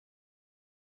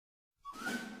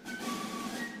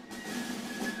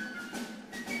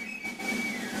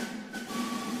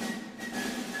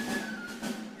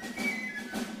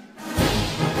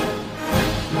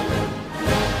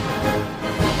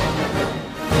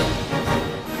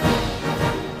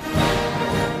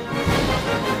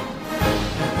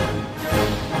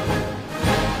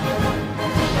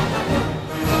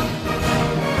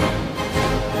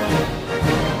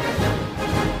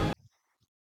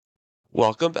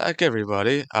Welcome back,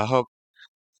 everybody. I hope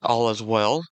all is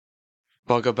well.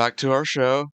 Welcome back to our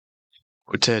show.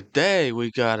 Today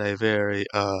we got a very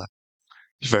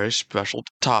special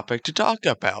topic to talk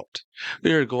about.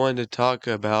 We are going to talk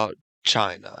about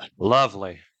China.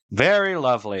 Lovely. Very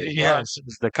lovely. Yes.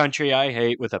 It's the country I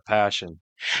hate with a passion.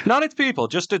 Not its people,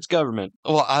 just its government.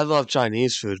 Well, I love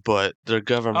Chinese food, but their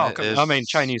government is,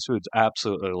 Chinese food's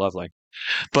absolutely lovely.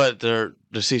 but the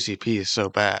CCP is so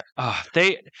bad.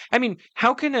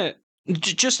 How can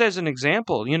just as an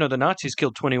example, the Nazis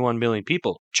killed 21 million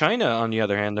people. China, on the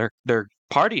other hand, their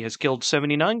party has killed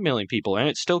 79 million people, and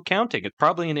it's still counting. It's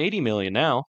probably in 80 million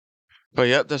now. But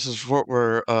yep, this is what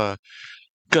we're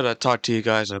gonna talk to you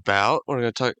guys about. We're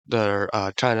gonna talk their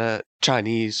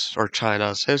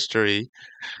China's history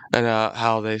and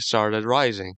how they started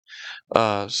rising.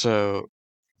 So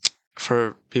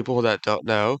for people that don't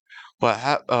know,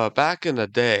 back in the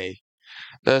day,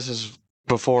 this is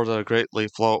before the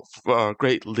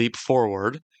Great Leap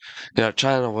Forward.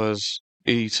 China was,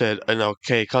 he said, an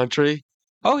okay country.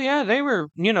 Oh yeah, they were,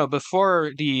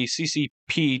 before the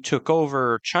CCP took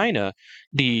over China,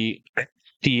 the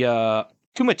the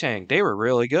Kuomintang, they were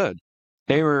really good.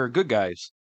 They were good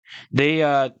guys. They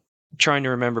trying to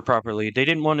remember properly, they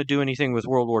didn't want to do anything with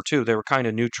World War II. They were kind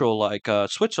of neutral like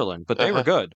Switzerland, but they were Uh-huh.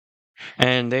 good.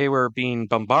 And they were being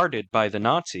bombarded by the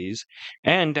Nazis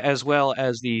and as well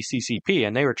as the CCP,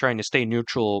 and they were trying to stay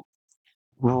neutral,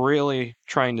 really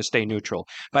trying to stay neutral.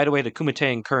 By the way, the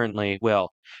Kuomintang currently,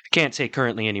 well, I can't say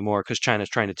currently anymore because China's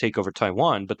trying to take over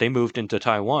Taiwan, but they moved into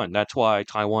Taiwan. That's why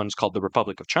Taiwan's called the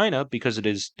Republic of China, because it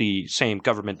is the same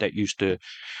government that used to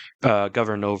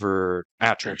govern over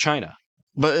actual China.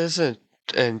 But isn't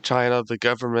in China the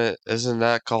government, isn't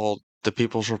that called the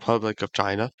People's Republic of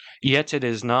China? Yet it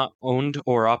is not owned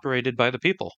or operated by the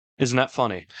people. Isn't that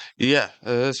funny? Yeah, it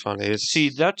is funny. See,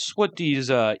 that's what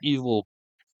these evil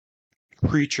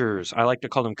creatures, I like to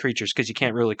call them creatures because you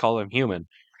can't really call them human.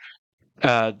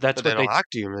 That's But they what they don't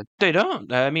act human. They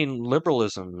don't. I mean,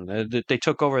 liberalism. They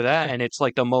took over that, and it's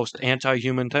like the most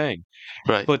anti-human thing.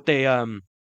 Right. But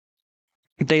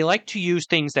they like to use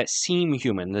things that seem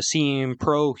human, that seem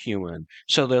pro-human.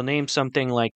 So they'll name something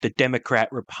like the Democrat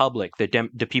Republic,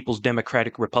 the People's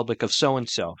Democratic Republic of so and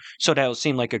so. So that'll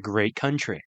seem like a great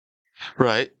country.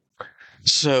 Right.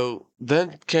 So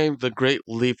then came the Great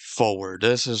Leap Forward.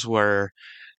 This is where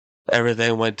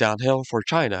everything went downhill for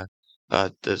China.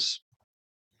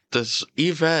 This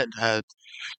event had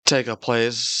taken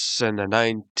place in the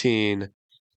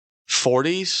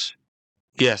 1940s.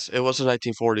 Yes, it was the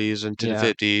 1940s into the Yeah,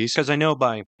 50s. because I know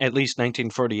by at least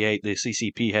 1948 the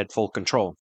CCP had full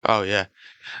control. Oh yeah.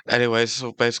 Anyway,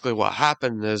 so basically what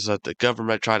happened is that the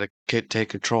government tried to take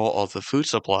control of the food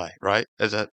supply, right?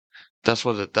 That's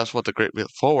what the Great Leap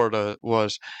Forward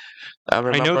was. I I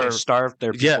know they remember. starved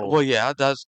their Yeah, people. well, yeah,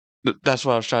 that's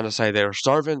what I was trying to say. They were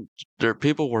starving. Their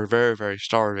people were very, very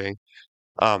starving.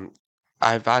 Um,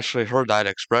 I've actually heard that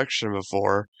expression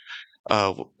before.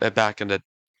 Back in the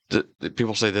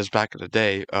people say this back in the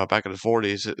day. Back in the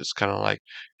 40s, it's kind of like,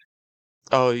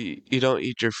 oh, you don't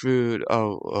eat your food.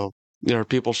 Oh, there are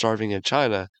people starving in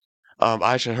China.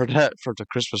 I actually heard that from the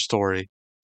Christmas story,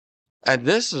 and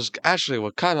this is actually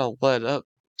what kind of led up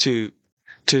to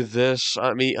this.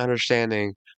 Me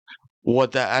understanding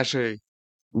what that actually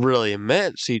really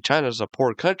meant. See, China's a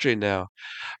poor country now,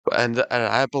 and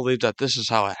I believe that this is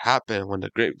how it happened when the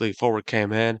Great Leap Forward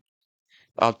came in.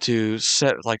 Up to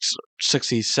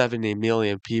 60, 70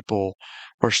 million people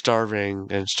were starving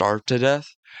and starved to death.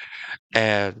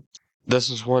 And this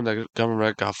is when the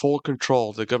government got full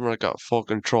control. The government got full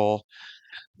control.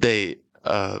 They,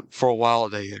 for a while,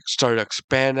 they started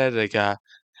expanding. They got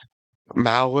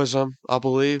Maoism, I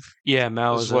believe, Yeah,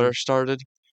 is where Maoism, it started.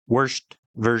 worst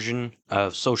version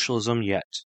of socialism yet.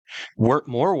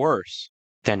 More worse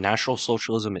than National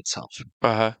Socialism itself.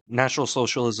 Uh-huh. National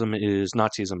Socialism is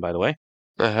Nazism, by the way.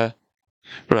 Uh-huh.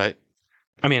 Right.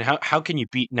 I mean, how can you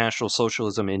beat National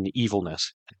Socialism in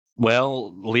evilness?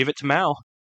 Well, leave it to Mao.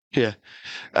 Yeah.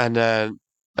 And then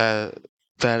uh,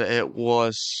 that it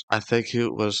was, I think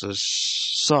it was his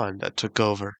son that took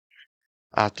over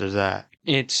after that.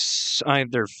 It's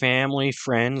either family,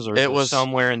 friends, or It just was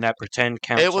somewhere in that pretend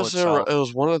council itself. it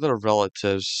was one of their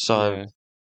relatives' son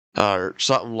Yeah. or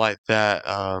something like that.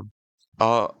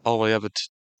 All the way up to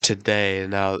today,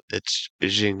 and now it's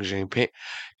Xi Jinping.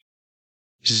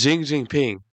 Xi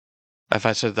Jinping, if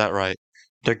I said that right.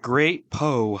 The Great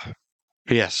Poe,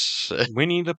 Yes,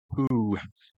 Winnie the Pooh.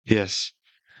 yes.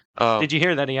 Did you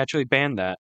hear that he actually banned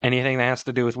that? Anything that has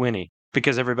to do with Winnie,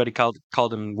 because everybody called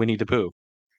him Winnie the Pooh.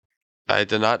 I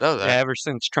did not know Yeah, that. ever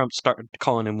since Trump started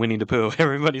calling him Winnie the Pooh,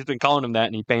 everybody's been calling him that,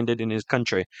 and he banned it in his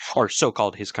country, or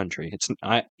so-called his country.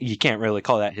 You can't really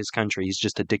call that his country. He's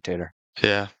just a dictator.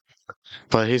 Yeah,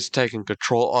 but he's taking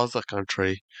control of the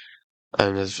country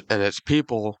and its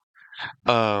people.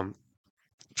 Um,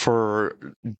 for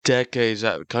decades,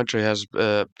 that country has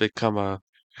become a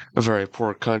very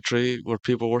poor country where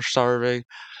people were starving.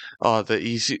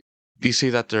 You see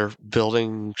that their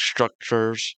building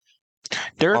structures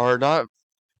They're are not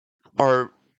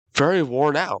are very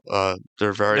worn out.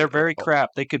 They're very they're very crap.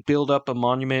 They could build up a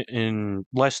monument in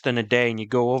less than a day, and you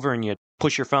go over and you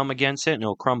push your thumb against it, and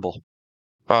it'll crumble.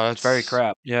 It's very that's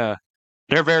crap. Yeah,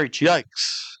 they're very cheap.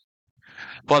 yikes.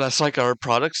 But that's like our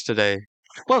products today.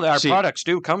 Well, our See, products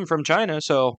do come from China,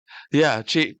 so yeah,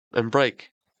 cheap and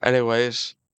break.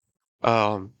 Anyways,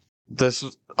 um, this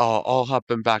all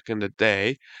happened back in the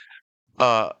day.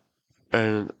 Uh,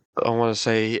 and I want to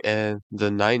say in the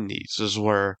 90s is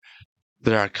where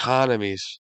their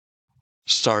economies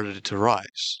started to rise.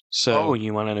 oh, So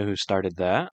you want to know who started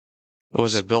that?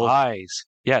 was it Bill? Spies.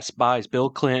 Yeah, spies. Bill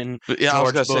Clinton, Yeah, I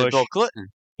was George gonna say Bush. Bill Clinton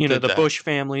did The that. Bush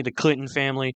family, the Clinton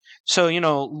family. So,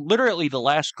 literally the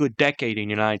last good decade in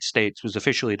the United States was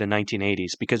officially the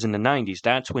 1980s, because in the 90s,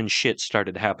 that's when shit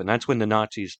started to happen. That's when the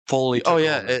Nazis fully Oh took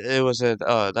yeah, over. it was in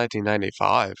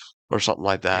 1995 or something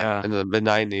like that Yeah. in the mid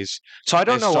 90s. So I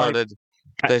They don't know why. started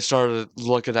they started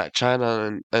looking at China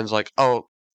and it's like, oh,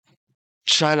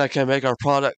 China can make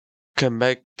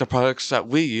the products that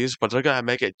we use, but they're gonna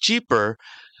make it cheaper.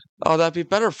 Oh, that'd be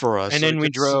better for us. And So we then we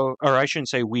could s- drove, or I shouldn't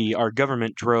say we, our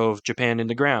government drove Japan in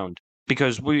the ground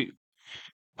because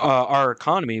our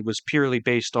economy was purely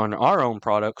based on our own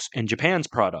products and Japan's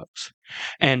products.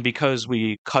 And because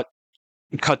we cut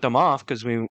them off,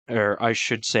 or I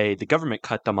should say the government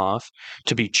cut them off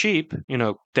to be cheap,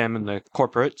 them and the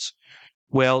corporates,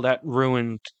 well, that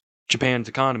ruined Japan's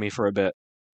economy for a bit.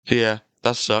 yeah,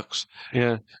 that sucks.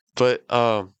 Yeah. But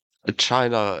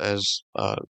China is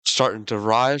starting to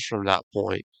rise from that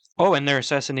point. Oh, and they're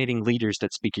assassinating leaders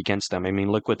that speak against them. I mean,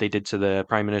 look what they did to the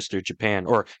Prime Minister of Japan,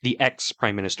 or the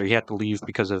ex-Prime Minister. He had to leave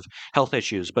because of health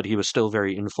issues, but he was still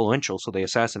very influential, so they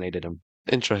assassinated him.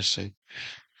 Interesting.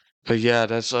 But yeah,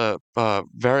 that's a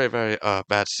very very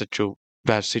bad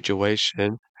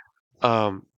situation.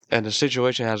 And the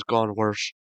situation has gone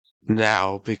worse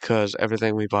now because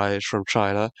everything we buy is from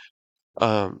China.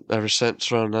 Ever since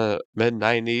from the mid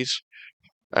 90s,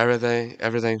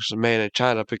 everything's made in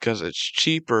China because it's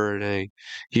cheaper and they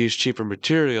use cheaper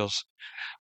materials.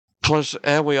 Plus,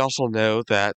 and we also know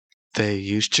that they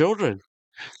use children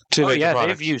to Oh make the yeah, they've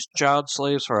products. used child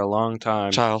slaves for a long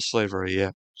time. Child slavery,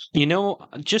 yeah.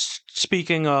 Just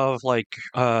speaking of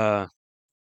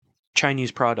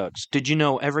Chinese products, did you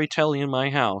know every telly in my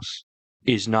house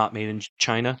is not made in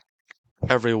China?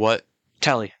 Every what?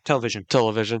 Television.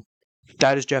 Television.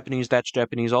 That is Japanese, that's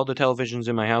Japanese. All the televisions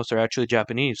in my house are actually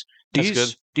Japanese. That's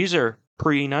good. These are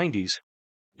pre-90s.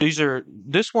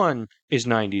 This one is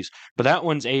 90s, but that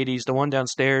one's 80s. The one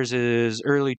downstairs is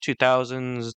early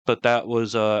 2000s, but that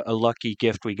was a lucky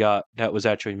gift we got that was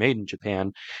actually made in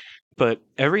Japan. But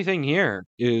everything here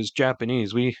is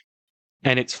Japanese.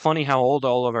 And it's funny how old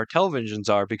all of our televisions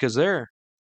are because they're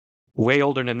way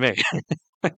older than me.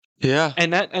 Yeah.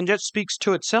 And that speaks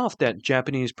to itself that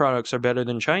Japanese products are better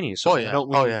than Chinese. So Oh yeah.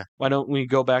 Oh yeah. why don't we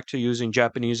go back to using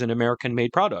Japanese and American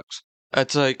made products?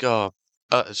 It's like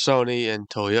Sony and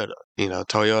Toyota. You know,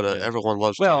 Toyota. Yeah. Everyone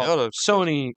loves Well, Toyota.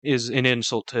 Sony is an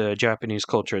insult to Japanese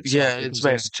culture itself Yeah, it's because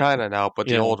made in China now, but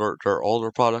yeah. their older Oh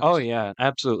products. yeah,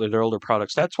 absolutely. They're older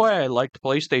products. That's why I liked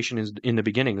PlayStation is in the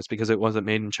beginning, is because it wasn't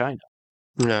made in China.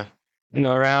 Yeah.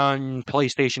 Around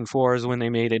PlayStation 4 is when they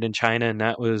made it in China, and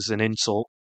that was an insult.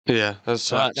 Yeah, that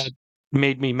sucks. That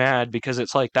made me mad because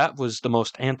it's like that was the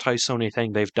most anti-Sony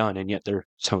thing they've done, and yet they're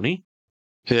Sony.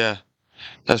 Yeah,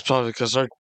 that's probably because they're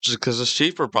just because it's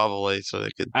cheaper, probably, so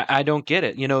they could. I don't get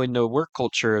it. In the work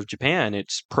culture of Japan,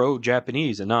 it's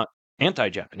pro-Japanese and not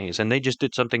anti-Japanese, and they just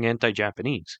did something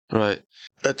anti-Japanese. Right.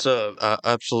 That's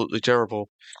absolutely terrible.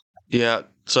 Yeah.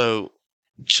 So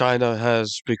China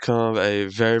has become a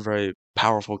very very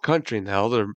powerful country now.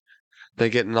 They're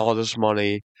getting all this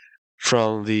money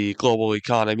from the global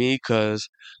economy because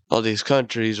all these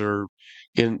countries are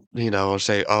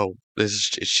say, oh, it's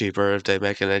cheaper if they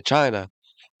make it in China.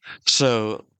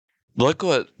 So look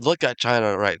at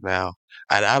China right now.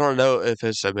 And I don't know if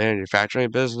it's a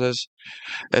manufacturing business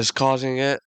is causing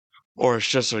it, or it's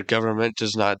just their government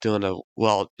just not doing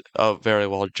a very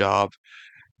well job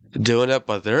doing it,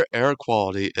 but their air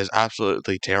quality is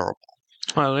absolutely terrible.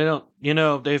 Well, they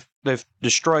don't. They've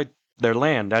destroyed their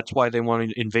land. That's why they want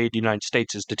to invade the United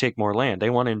States, is to take more land. They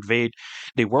want to invade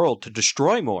the world to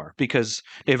destroy more because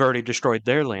they've already destroyed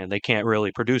their land. They can't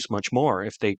really produce much more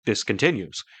if this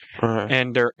continues. Right.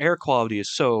 And their air quality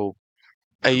is so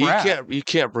And crap. you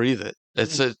can't breathe it.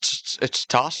 It's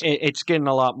toxic. It's getting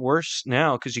a lot worse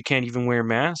now because you can't even wear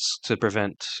masks to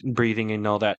prevent breathing in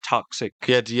all that toxic.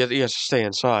 Yeah, you have to stay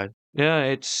inside. Yeah,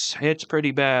 it's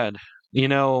pretty bad. You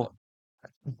know,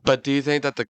 But do you think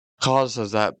that the cause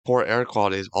of that poor air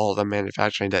quality is all the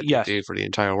manufacturing that they yes, do for the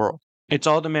entire world? it's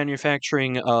all the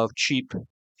manufacturing of cheap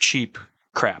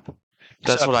crap.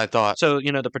 That's So, what I thought. so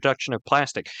the production of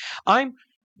plastic. I'm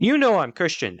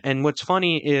Christian, and what's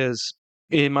funny is,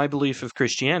 in my belief of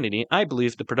Christianity, I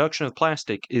believe the production of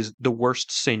plastic is the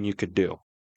worst sin you could do.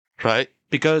 Right?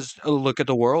 Because look at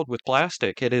the world with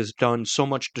plastic; it has done so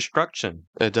much destruction.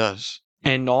 It does.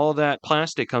 And all that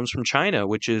plastic comes from China,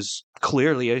 which is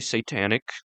clearly a satanic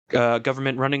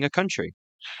government running a country.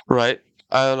 Right?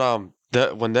 And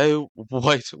that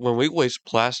when we waste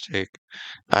plastic,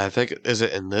 I think is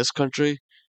it in this country?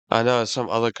 I know in some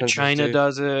other countries China too.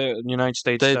 does it, the United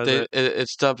States does it.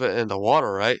 It's dumping in the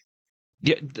water, right?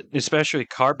 Yeah, especially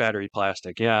car battery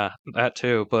plastic. Yeah, that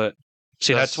too. But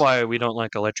see, that's That's why we don't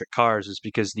like electric cars, is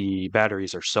because the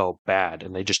batteries are so bad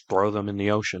and they just throw them in the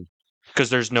ocean because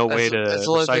there's no way it's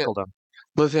to lithium recycle them.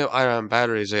 lithium ion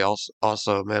batteries. They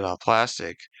also made of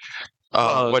plastic.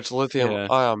 Well, Which lithium yeah.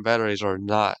 ion batteries are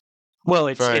not Well,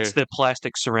 it's very. the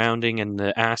plastic surrounding and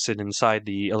the acid inside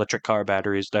the electric car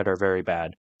batteries that are very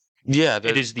bad. Yeah,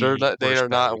 It is the they worst are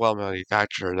not battery. well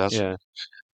manufactured. That's Yeah.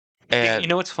 You and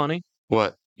know what's funny?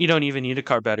 what? You don't even need a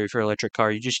car battery for an electric car.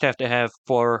 You just have to have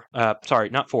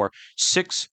not four,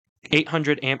 6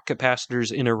 800 amp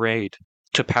capacitors in a RAID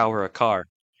to power a car.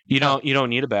 Huh, You don't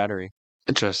need a battery.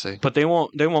 interesting. But they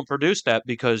won't produce that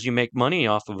because you make money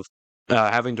off of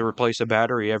having to replace a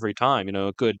battery every time,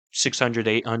 a good 600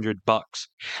 $800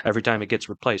 every time it gets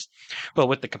replaced. But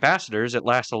with the capacitors, it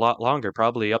lasts a lot longer,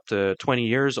 probably up to 20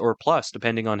 years or plus,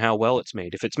 depending on how well it's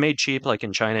made. If it's made cheap, like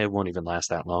in China, it won't even last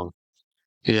that long.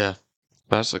 Yeah,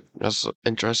 that's an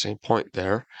interesting point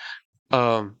there.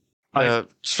 Um, I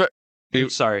stre- you,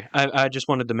 Sorry, I just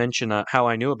wanted to mention how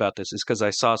I knew about this is because I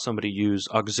saw somebody use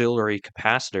auxiliary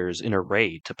capacitors in a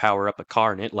RAID to power up a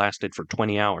car, and it lasted for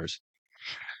 20 hours,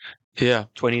 yeah,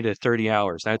 20 to 30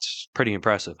 hours. That's pretty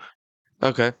impressive.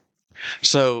 okay.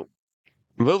 So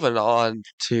moving on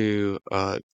to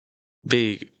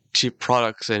the cheap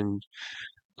products in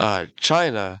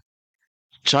China.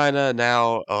 China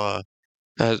now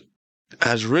has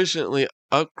has recently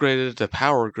upgraded the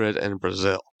power grid in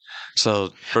Brazil.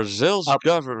 So Brazil's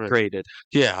government, Upgraded.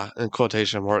 yeah, in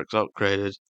quotation marks,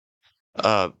 upgraded.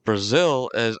 Brazil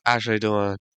is actually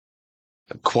doing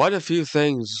quite a few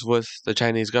things with the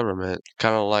Chinese government,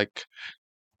 kind of like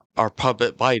our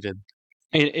puppet Biden.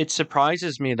 It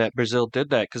surprises me that Brazil did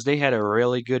that because they had a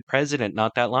really good president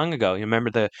not that long ago. You remember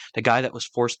the guy that was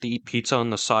forced to eat pizza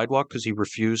on the sidewalk because he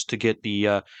refused to get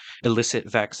the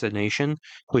illicit vaccination,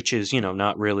 which is,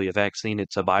 not really a vaccine,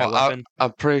 it's a Well, bioweapon.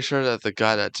 I'm pretty sure that the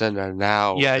guy that's in there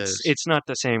now Yeah, is. it's not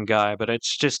the same guy, but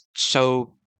it's just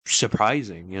so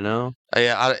surprising.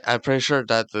 Yeah, I'm pretty sure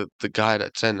that the guy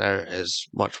that's in there is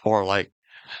much more like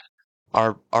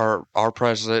our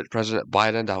president, President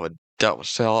Biden, that would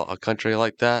sell a country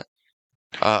like that.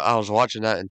 I was watching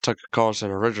that in Tucker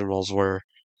Carlson Originals where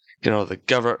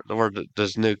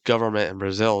this new government in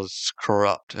Brazil is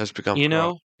corrupt, has become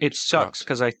It sucks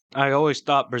corrupt. because I always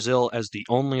thought Brazil as the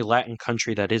only Latin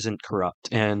country that isn't corrupt,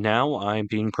 and now I'm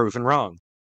being proven wrong.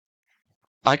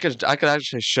 I could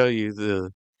actually show you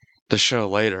the show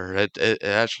later. It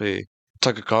actually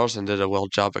Tucker Carlson did a well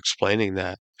job explaining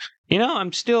that.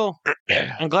 I'm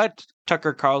glad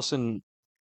Tucker Carlson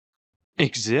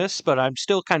exists, but I'm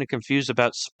still kind of confused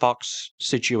about Fox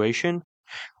situation.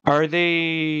 Are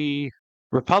they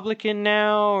Republican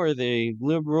now? Are they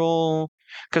liberal?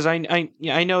 Because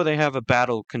yeah, I know they have a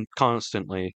battle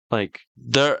constantly. Like,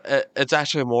 It's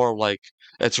actually more like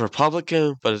it's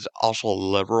Republican, but it's also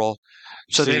liberal.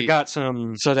 so they've See, got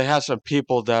some, so they have some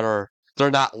people that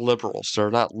they're not liberals,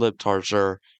 they're not libtards,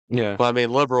 they're yeah. well, I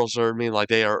mean liberals are I mean like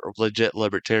they are legit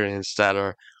libertarians that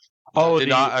are Oh, do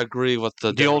not agree with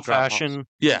the the old Democrat policy. fashioned.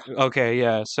 Yeah, Okay,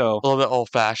 yeah. So a little bit old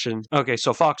fashioned. okay,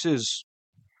 so Fox is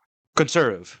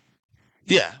conservative.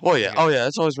 Yeah, well, yeah, Okay. oh yeah,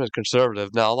 it's always been conservative.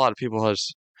 Now a lot of people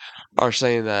are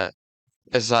saying that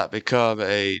it's not become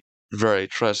a very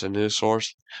trusted news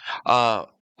source. Uh,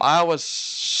 I would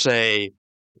say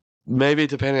maybe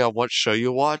depending on what show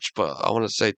you watch, but I want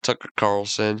to say Tucker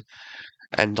Carlson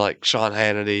and like Sean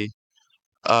Hannity,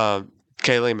 um,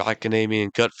 Kayleigh McEnany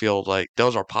and Gutfield, like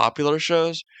those are popular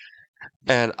shows.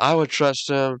 And I would trust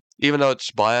him, even though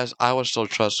it's biased, I would still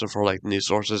trust him for like news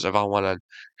sources if I want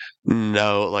to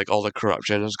know like all the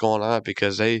corruption that's going on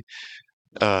because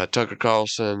Tucker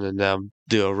Carlson and them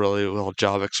do a really well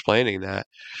job explaining that.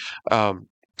 Um,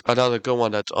 Another good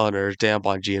one that's on there is Dan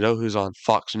Bongino, who's on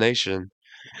Fox Nation,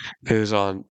 who's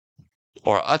on,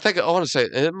 or I want to say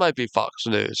it might be Fox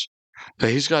News,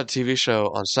 but he's got a TV show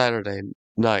on Saturday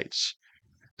nights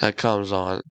that comes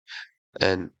on,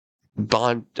 and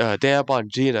Dan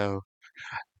Bongino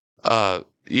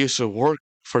used to work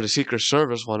for the Secret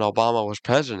Service when Obama was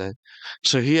president,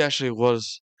 so he actually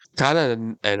was kind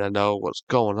of and I know what's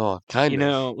going on, You kind of.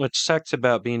 know, what sucks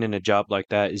about being in a job like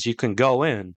that is you can go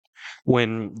in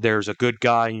when there's a good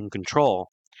guy in control,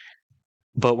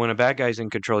 but when a bad guy's in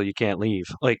control, you can't leave.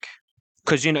 Like,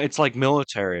 because it's like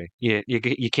military.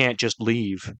 You can't just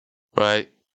leave, Right,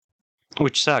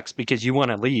 which sucks because you want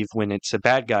to leave when it's a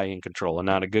bad guy in control and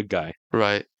not a good guy.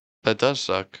 right. That does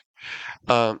suck.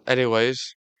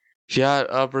 Anyways,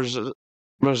 yeah,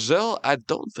 Brazil, I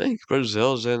don't think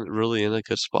Brazil's really in a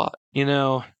good spot. You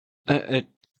know,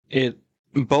 it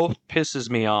both pisses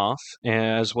me off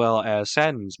as well as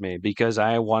saddens me because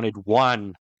I wanted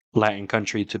one Latin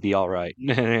country to be all right.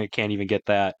 I can't even get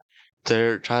that.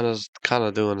 They're trying to kind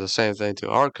of doing the same thing to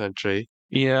our country.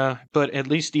 Yeah, but at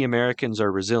least the Americans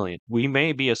are resilient. We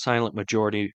may be a silent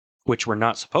majority, which we're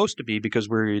not supposed to be because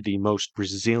we're the most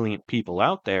resilient people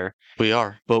out there, We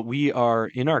are. but we are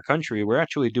in our country, we're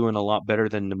actually doing a lot better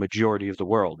than the majority of the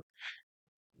world.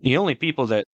 The only people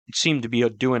that seem to be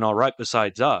doing all right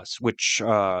besides us, which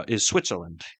is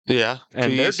Switzerland, Yeah. Could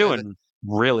and you they're say that? doing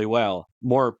really well,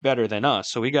 more better than us.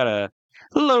 So we gotta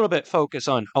a little bit focus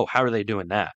on, oh, how are they doing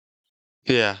that?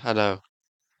 Yeah, I know.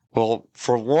 Well,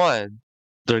 for one,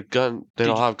 they Did don't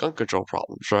you, have gun control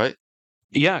problems, right?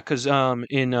 yeah, because in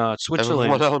Everyone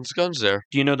Switzerland, owns guns there,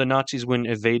 do you know the Nazis wouldn't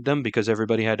invade them because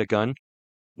everybody had a gun?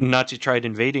 Nazis tried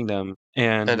invading them,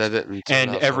 and and that didn't turn and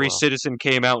out so every well. citizen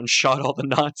came out and shot all the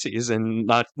Nazis, and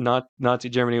not Nazi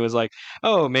Germany was like,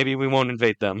 oh, maybe we won't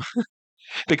invade them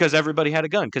because everybody had a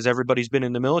gun because everybody's been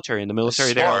in the military. In the That's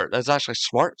military, there, smart. That's actually a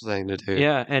smart thing to do.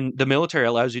 yeah, and the military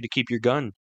allows you to keep your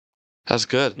gun. That's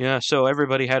good. Yeah, so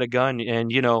everybody had a gun,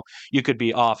 and you could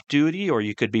be off duty or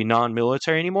you could be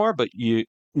non-military anymore, but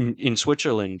in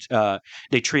Switzerland,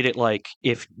 they treat it like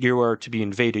if you were to be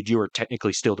invaded, you are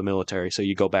technically still the military, so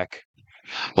you go back.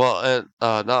 Well, and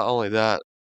not only that,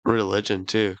 religion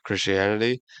too,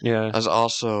 Christianity Yeah, is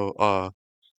also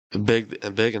big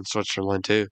in Switzerland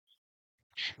too.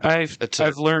 I've It's a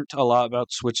I've learned a lot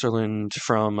about Switzerland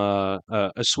from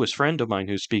a Swiss friend of mine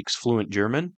who speaks fluent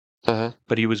German, uh-huh,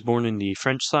 but he was born in the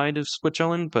French side of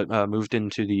Switzerland, but moved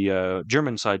into the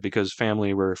German side because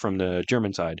family were from the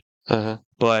German side. uh-huh.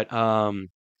 But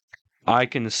I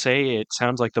can say it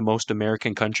sounds like the most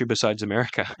American country besides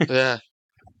America. Yeah,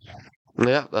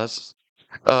 yeah,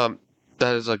 um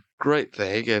that is a great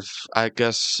thing. If I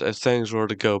guess if things were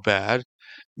to go bad,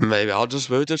 maybe I'll just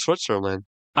move to Switzerland.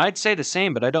 I'd say the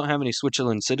same, but I don't have any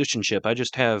Switzerland citizenship. I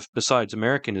just have, besides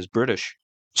American, is British.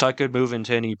 So I could move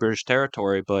into any British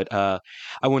territory, but I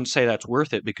wouldn't say that's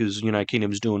worth it because United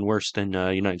Kingdom's doing worse than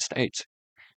United States.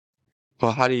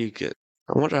 Well, I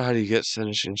wonder how do you get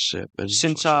citizenship in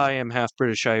Since I Switzerland? am half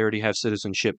British, I already have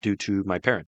citizenship due to my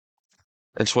parent.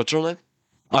 In Switzerland?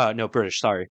 No, British.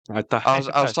 Sorry, I thought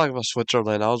I was talking about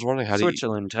Switzerland. I was wondering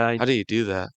Switzerland. how do you do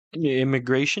that?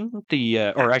 Immigration. Or I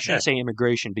Yeah. shouldn't say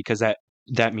immigration because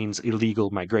that means illegal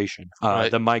migration.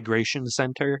 Right. The migration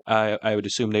center. I would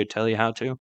assume they'd tell you how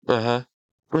to. Uh-huh.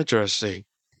 Interesting.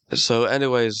 So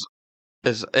anyways,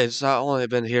 it's not only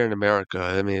been here in America,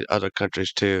 I mean other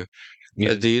countries too.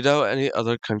 Yeah. Do you know any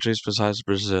other countries besides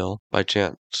Brazil by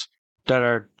chance? That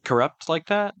are corrupt like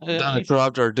that. That are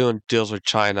corrupt or doing deals with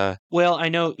China? Well, I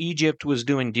know Egypt was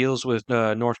doing deals with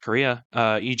North Korea.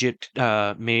 Egypt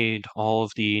made all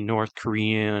of the North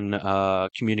Korean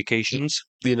communications.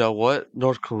 You know what?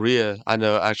 North Korea, I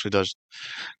know actually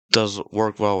does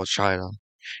work well with China.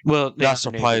 Well, they Not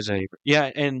are neighbors. surprising.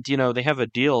 Yeah, and they have a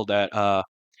deal that.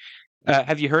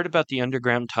 Have you heard about the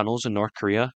underground tunnels in North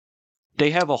Korea?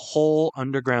 They have a whole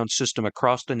underground system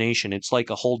across the nation. It's like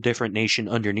a whole different nation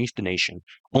underneath the nation,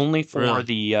 only for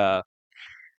Really?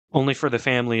 the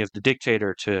family of the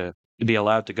dictator to be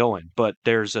allowed to go in. But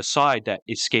there's a side that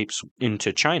escapes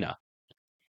into China,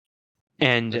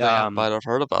 and I think I might have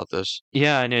heard about this.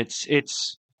 yeah, and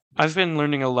it's. I've been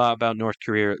learning a lot about North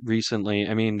Korea recently.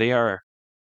 I mean, they are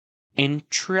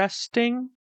interesting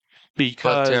But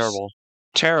because terrible.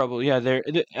 terrible. Yeah,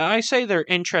 I say they're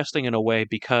interesting in a way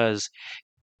because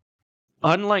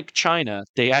unlike China,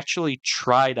 they actually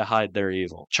try to hide their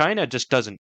evil. China just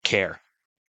doesn't care.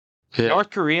 Yeah, North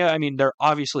Korea, I mean, they're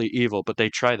obviously evil, but they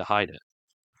try to hide it.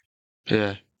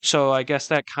 yeah, So I guess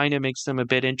that kind of makes them a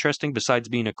bit interesting, besides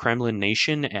being a Kremlin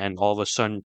nation and all of a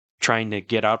sudden trying to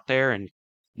get out there and,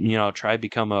 try to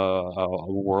become a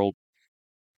world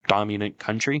dominant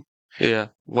country. yeah.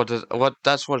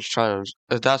 That's what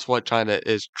China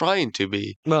is trying to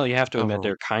be. Well, you have to admit Overall.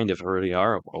 they're kind of already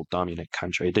are a world dominant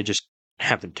country. They just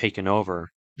haven't taken over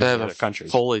They the haven't other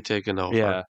countries. fully taken over,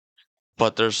 Yeah,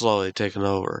 but they're slowly taking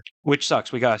over. which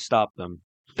sucks. We gotta stop them.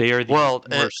 They are the Well,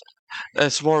 worst.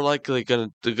 it's more likely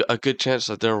a good chance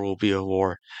that there will be a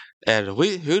war, and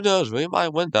who knows, we might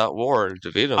win that war and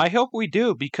defeat them. I hope we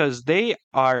do because they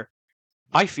are.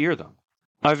 I fear them.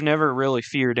 I've never really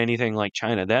feared anything like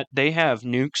China. That they have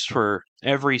nukes for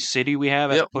every city we have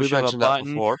at a Yep, we push of a mentioned that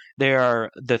button. before. They are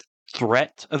the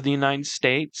threat of the United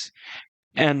States,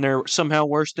 and they're somehow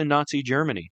worse than Nazi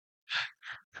Germany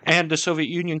and the Soviet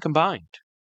Union combined.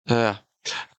 Yeah,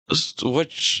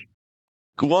 which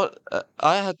what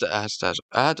I had to ask that.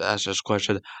 I had to ask this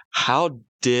question: how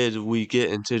did we get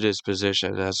into this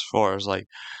position as far as like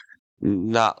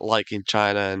not liking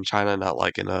China and China not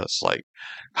liking us? Like,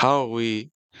 how are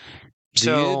we? Do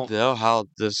you So, know how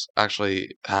this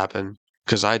actually happened?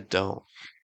 Because I don't.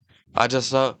 I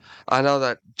just know I know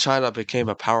that China became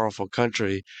a powerful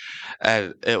country,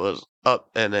 and it was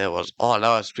on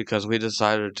us because we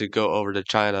decided to go over to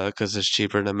China because it's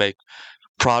cheaper to make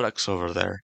products over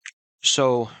there.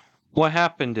 so what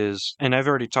happened is, and I've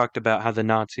already talked about how the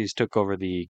Nazis took over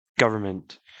the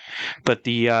government, but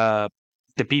the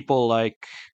people like,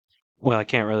 well, I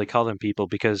can't really call them people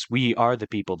because we are the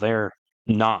people. They're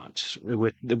not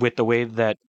with the way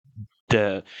that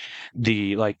the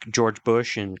like George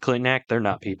Bush and Clinton act. They're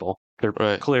not people. They're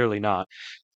Right. clearly not.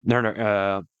 They're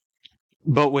not.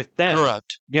 But with them,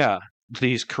 Correct. yeah,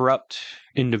 these corrupt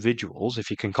individuals, if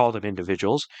you can call them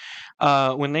individuals,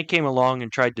 when they came along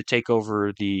and tried to take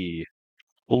over the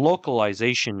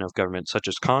localization of government, such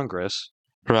as Congress,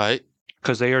 Right.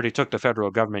 because they already took the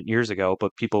federal government years ago,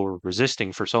 but people were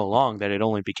resisting for so long that it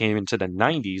only became into the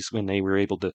 90s when they were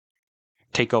able to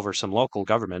take over some local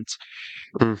governments.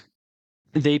 Mm.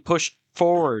 They pushed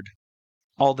forward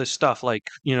all this stuff like,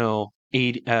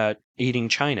 aiding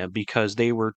China because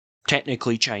they were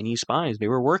technically Chinese spies. They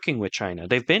were working with China.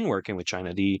 They've been working with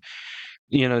China. These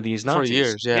For Nazis.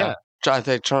 years, yeah. Yeah. I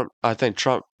think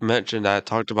Trump mentioned that,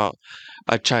 talked about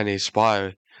a Chinese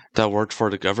spy that worked for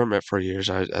the government for years.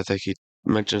 I think he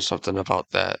mentioned something about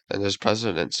that in his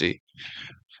presidency.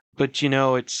 But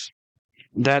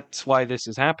that's why this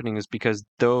is happening is because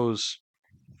those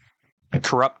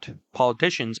corrupt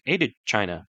politicians aided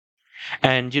China.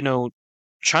 And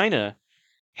China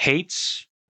hates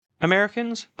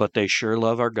Americans, but they sure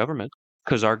love our government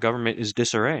because our government is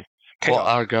disarray. Well, Chaos.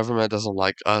 our government doesn't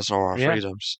like us or our Yeah.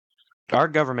 freedoms, Our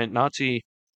government, Nazi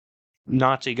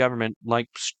government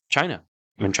likes China,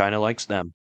 and China likes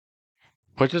them.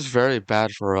 which is very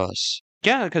bad for us.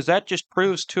 Yeah, because that just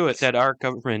proves to it that our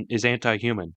government is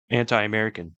anti-human,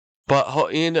 anti-American. But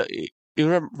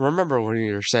remember when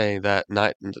you were saying that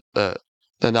the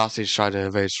Nazis tried to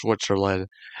invade Switzerland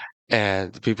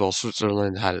and the people of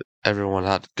Switzerland everyone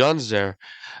had guns there.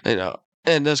 You know,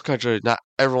 in this country, not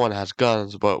everyone has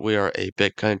guns, but we are a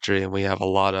big country and we have a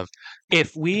lot of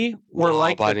If we were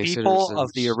like the law-abiding people of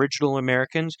the citizens. original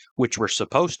Americans, which we're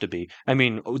supposed to be, I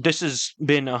mean, this has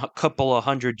been a couple of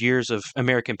 100 years of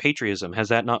American patriotism. Has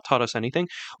that not taught us anything?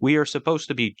 We are supposed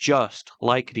to be just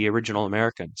like the original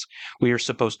Americans. We are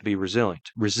supposed to be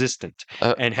resistant,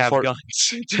 Uh, and have for, guns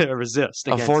to resist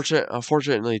against.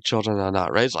 unfortunately, children are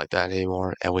not raised like that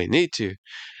anymore, and we need to.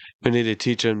 We need to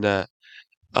teach them that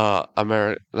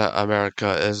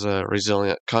America is a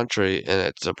resilient country and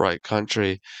it's a bright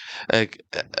country.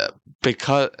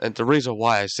 Because and the reason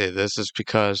why I say this is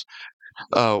because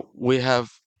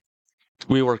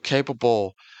we were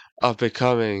capable of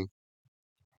becoming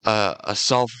a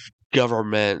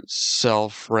self-government,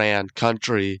 self-ran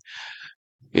country,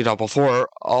 before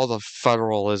all the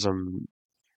federalism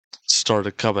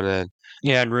started coming in.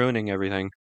 Yeah, and ruining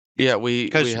everything. Yeah, we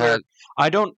Because had I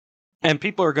don't, and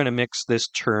people are going to mix this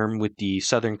term with the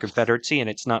Southern Confederacy, and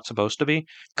it's not supposed to be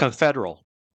confederal.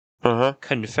 uh-huh.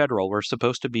 Confederal. We're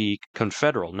supposed to be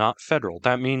confederal, not federal.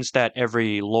 That means that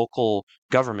every local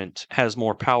government has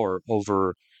more power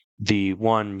over the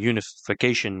one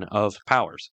unification of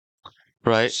powers.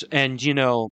 Right, And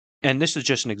and this is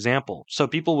just an example. So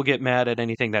people will get mad at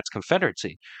anything that's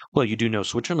confederacy. Well, you do know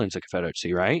Switzerland's a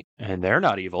confederacy, right? And they're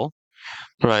not evil.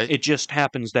 right. It just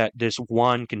happens that this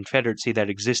one confederacy that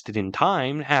existed in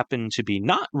time happened to be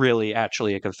not really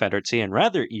actually a confederacy and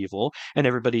rather evil, and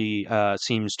everybody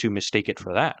seems to mistake it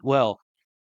for that. Well,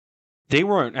 they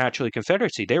weren't actually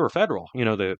Confederacy; they were federal.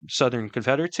 The Southern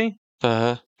Confederacy,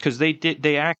 Uh-huh. because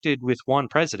they acted with one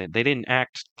president. They didn't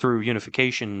act through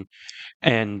unification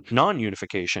and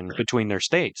non-unification between their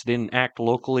states. They didn't act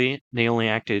locally. They only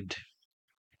acted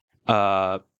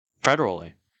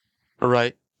federally.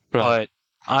 Right. Right. But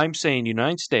I'm saying the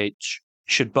United States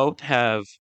should both have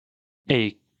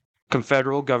a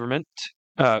confederal government,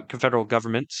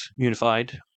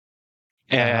 unified,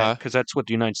 Uh-huh. because that's what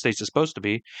the United States is supposed to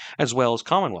be, as well as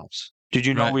commonwealths. Did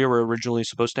you know Right. we were originally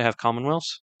supposed to have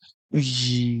commonwealths?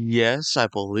 Yes, I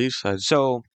believe so.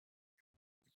 So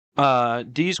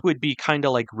these would be kind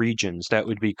of like regions that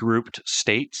would be grouped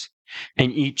states,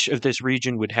 and each of this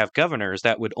region would have governors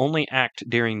that would only act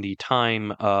during the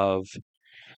time of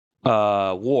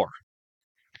war,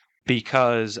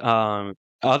 because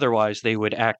otherwise they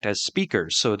would act as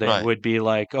speakers. So they Right. would be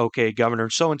like, okay, Governor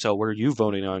so and so, what are you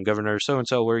voting on? Governor so and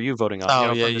so, what are you voting on? Oh, yeah,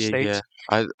 From the yeah, yeah. states.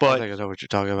 I But think I know what you're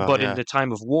talking about. but in Yeah. the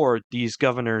time of war, these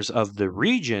governors of the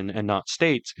region and not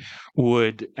states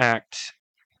would act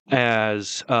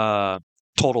as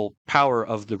total power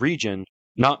of the region,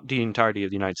 not the entirety of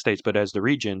the United States, but as the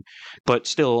region, but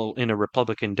still in a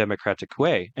Republican democratic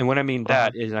way. And when I mean Uh-huh.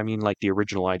 that is, I mean like the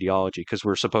original ideology, because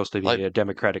we're supposed to be Like a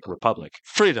democratic republic.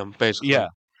 freedom, basically. Yeah,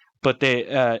 but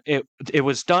it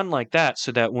was done like that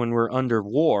so that when we're under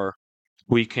war,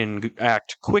 we can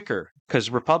act quicker. Because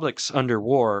republics under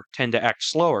war tend to act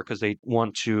slower because they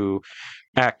want to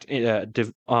act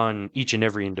on each and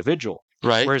every individual,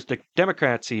 Right. whereas the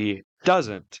democracy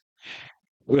doesn't.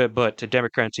 But the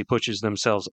democracy pushes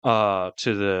themselves to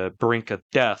the brink of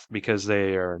death because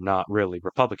they are not really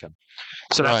Republican.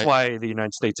 So that's Right. why the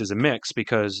United States is a mix,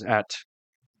 because at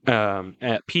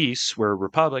peace we're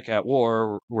republic, at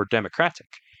war we're democratic.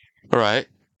 Right.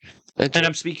 And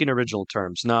I'm speaking original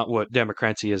terms, not what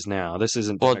democracy is now. This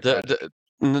isn't Well, democratic.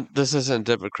 this isn't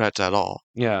Democrats at all.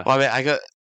 Yeah. Well, I mean,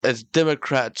 it's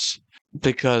Democrats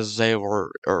because they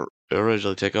were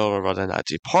originally taken over by the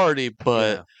Nazi Party,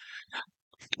 but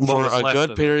What for was a left good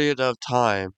of it. period of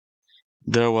time,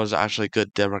 there was actually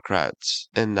good Democrats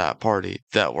in that party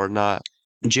that were not.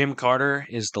 Jim Carter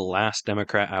is the last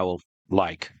Democrat I will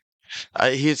like.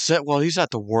 He's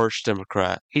not the worst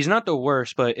Democrat. He's not the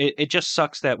worst, but it just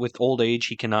sucks that with old age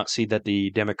he cannot see that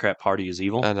the Democrat Party is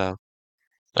evil. I know.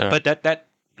 But that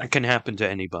can happen to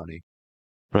anybody.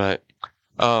 Right.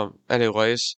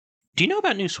 Anyways, do you know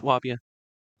about New Swabia?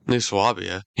 New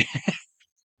Swabia.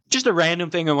 Just a random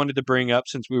thing I wanted to bring up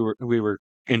since we were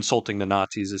insulting the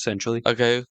Nazis essentially.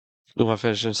 Okay, we want to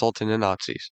finish insulting the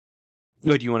Nazis.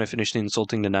 Oh, do you want to finish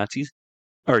insulting the Nazis?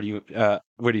 Or do you?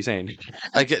 What are you saying?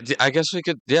 I guess we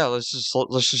could. Yeah, let's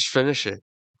just finish it.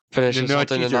 Finish The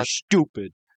insulting Nazis the are Nazis.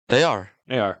 stupid. They are.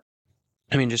 They are.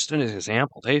 I mean, just an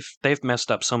example, they've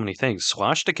messed up so many things.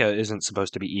 Swastika isn't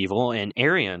supposed to be evil, and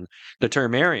Aryan, the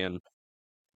term Aryan,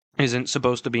 isn't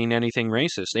supposed to mean anything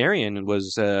racist. Aryan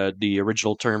was the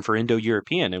original term for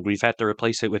Indo-European, and we've had to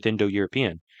replace it with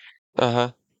Indo-European.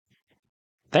 Uh-huh.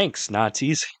 Thanks,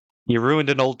 Nazis. You ruined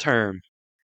an old term.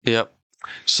 Yep.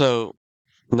 So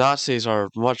Nazis are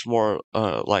much more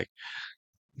like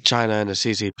China and the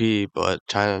CCP, but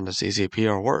China and the CCP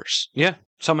are worse. Yeah,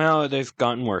 somehow they've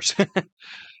gotten worse.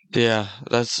 Yeah,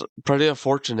 that's pretty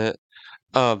unfortunate.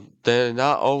 They're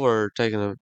not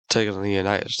overtaking the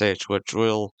United States, which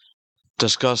we'll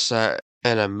discuss that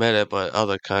in a minute, but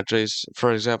other countries,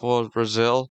 for example,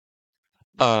 Brazil,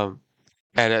 and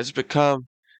it's become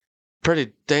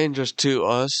pretty dangerous to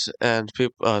us and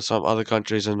people, some other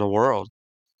countries in the world,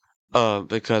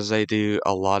 because they do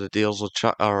a lot of deals with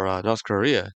North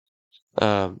Korea.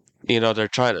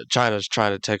 China's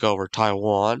trying to take over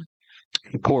Taiwan.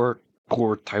 Poor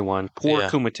Taiwan. Poor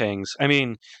Kuomintangs. I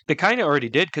mean, they kind of already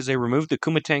did because they removed the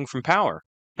Kuomintang from power,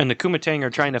 and the Kuomintang are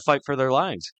trying to fight for their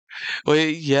lives. Well,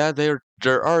 yeah, they're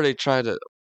already trying to.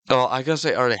 Well, I guess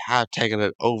they already have taken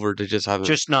it over. To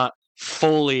just not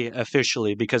fully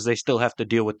officially, because they still have to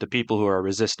deal with the people who are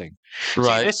resisting.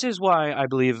 Right. See, this is why I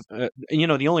believe, the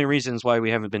only reasons why we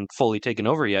haven't been fully taken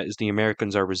over yet is the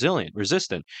Americans are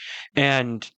resistant,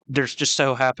 and there's just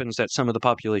so happens that some of the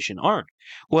population aren't.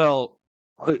 Well,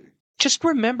 just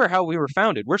remember how we were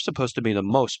founded. We're supposed to be the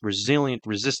most resilient,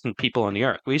 resistant people on the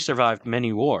earth. We survived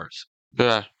many wars.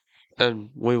 Yeah. And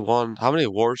we won. How many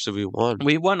wars did we won?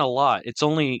 We won a lot. It's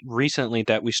only recently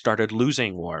that we started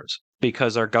losing wars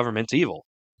because our government's evil.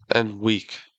 And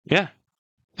weak. Yeah.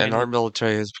 And our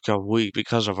military has become weak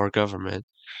because of our government.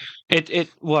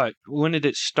 When did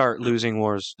it start losing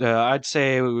wars? I'd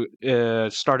say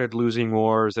started losing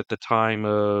wars at the time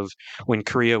of when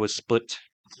Korea was split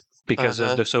because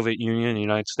of the Soviet Union and the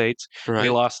United States. Right. We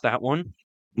lost that one.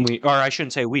 or I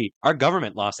shouldn't say we. Our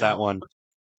government lost that one.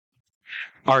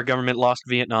 Our government lost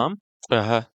Vietnam,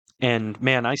 Uh-huh. and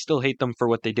man, I still hate them for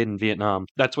what they did in Vietnam.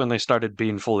 That's when they started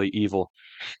being fully evil.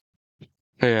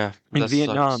 Yeah, In that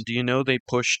Vietnam, sucks. do you know they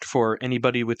pushed for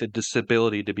anybody with a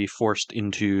disability to be forced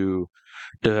into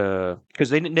because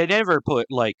they never put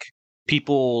like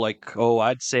people like, oh,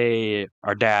 I'd say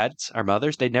our dads, our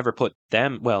mothers, they never put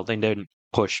them, well, they didn't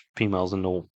push females in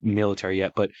the military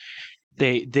yet, but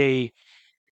they they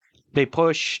they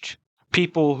pushed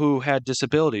people who had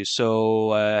disabilities,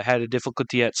 so had a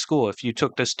difficulty at school. If you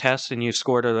took this test and you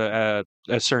scored a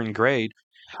certain grade,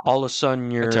 all of a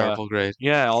sudden A you're terrible grade.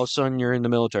 yeah, all of a sudden you're in the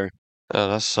military. Oh,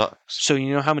 that sucks. So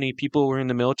you know how many people were in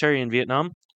the military in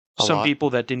Vietnam? A Some lot. people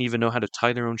that didn't even know how to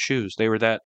tie their own shoes. They were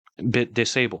that bit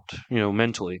disabled,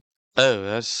 mentally. Oh,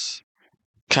 that's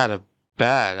kind of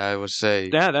bad, I would say.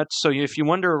 Yeah, that's so if you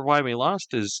wonder why we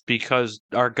lost is because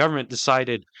our government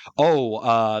decided,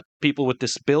 oh, people with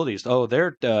disabilities, oh,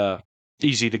 they're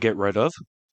easy to get rid of.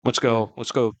 Let's go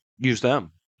use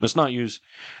them. Let's not use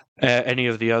any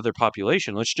of the other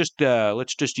population. Let's just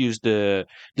use the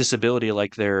disability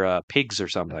like they're pigs or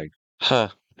something. Huh.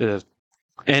 Uh,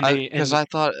 and they Because and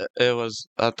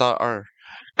I thought our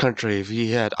country, if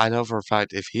you had, I know for a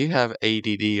fact, if you have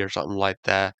ADD or something like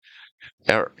that,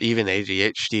 or even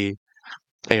ADHD,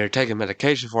 and you're taking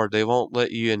medication for it, they won't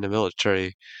let you in the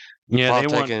military. yeah, While they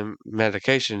want. taking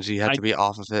medications, you have I to be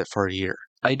off of it for a year.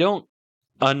 I don't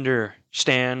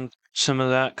understand some of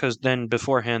that because then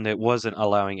beforehand it wasn't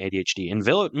allowing ADHD in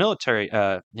military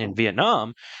in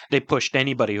Vietnam. They pushed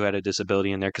anybody who had a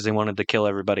disability in there because they wanted to kill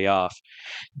everybody off,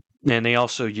 and they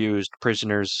also used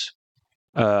prisoners,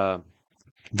 uh,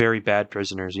 very bad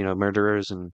prisoners, murderers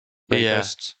and Yeah.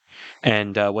 rapists.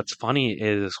 And what's funny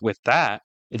is with that.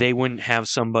 They wouldn't have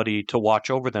somebody to watch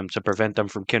over them to prevent them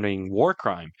from committing war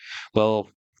crime. Well,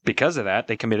 because of that,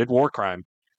 they committed war crime.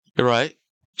 You're right.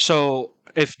 So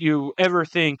if you ever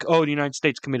think, oh, the United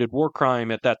States committed war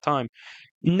crime at that time,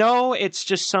 no, it's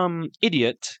just some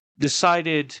idiot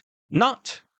decided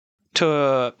not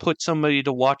to put somebody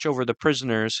to watch over the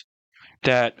prisoners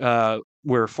that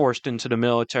were forced into the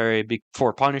military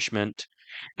for punishment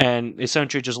and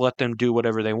essentially just let them do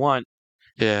whatever they want.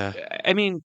 Yeah. I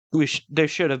mean, there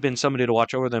should have been somebody to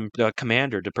watch over them, a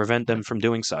commander, to prevent them from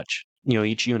doing such,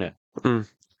 each unit. Mm.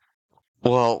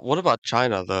 Well, what about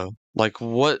China though? Like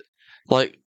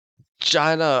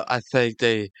China, I think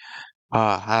they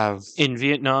have. In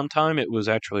Vietnam time, it was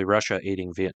actually Russia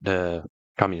aiding the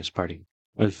Communist Party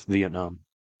of Vietnam.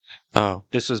 Oh,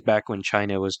 This was back when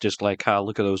China was just like, "Ha,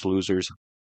 look at those losers."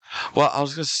 well, I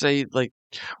was gonna say like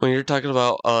when you're talking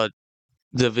about the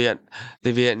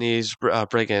the Vietnamese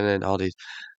breaking in and all these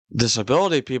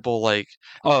disability people, like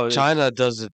Oh, China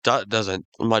doesn't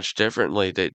much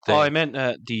differently. I They meant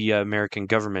the American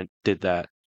government did that.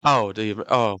 oh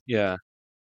Yeah,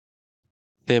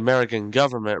 the American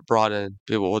government brought in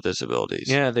people with disabilities.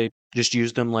 yeah, they just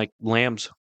used them like lambs.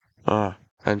 Oh,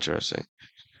 interesting.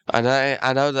 And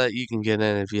I know that you can get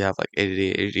in if you have like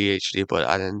ADD, ADHD, but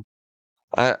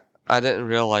I I didn't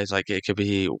realize like it could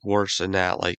be worse than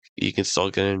that. Like you can still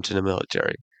get into the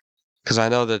military because I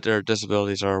know that their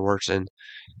disabilities are worse than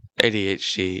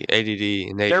ADHD, ADD,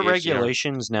 and Their ADHD are.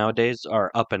 regulations nowadays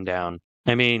are up and down.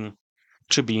 I mean,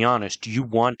 to be honest, you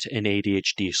want an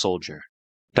ADHD soldier.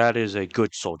 That is a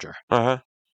good soldier. Uh-huh.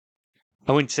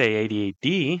 I wouldn't say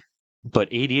ADHD, but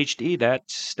ADHD,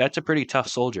 that's a pretty tough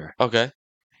soldier. Okay.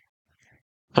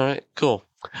 All right. Cool.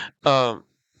 Um,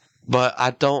 but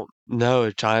I don't know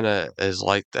if China is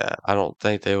like that. I don't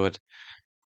think they would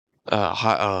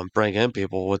bring in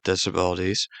people with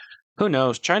disabilities. Who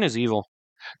knows? China's evil.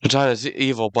 China's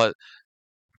evil, but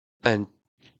and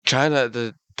China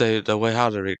the way how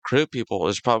to recruit people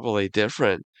is probably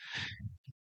different.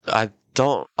 I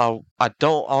want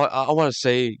to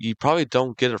say you probably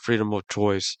don't get a freedom of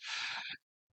choice.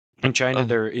 In China,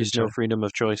 there In is no China. freedom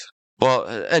of choice. Well,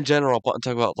 in general, but I'm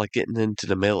talking about like getting into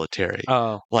the military.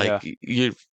 Oh, Like yeah.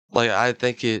 you, like I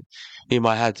think you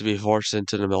might have to be forced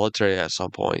into the military at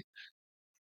some point.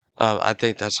 I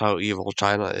think that's how evil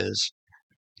China is.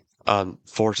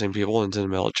 Forcing people into the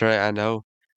military.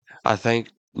 I think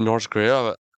North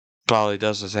Korea probably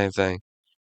does the same thing.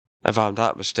 If I'm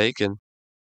not mistaken,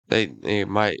 they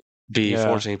might be Yeah.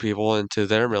 forcing people into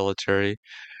their military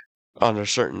under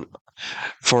certain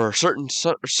for certain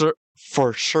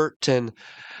for certain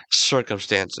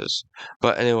circumstances.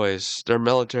 But anyways, their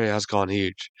military has gone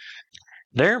huge.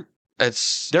 Their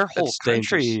their whole It's dangerous.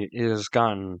 country is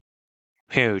gone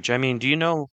huge. I mean, do you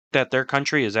know that their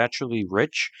country is actually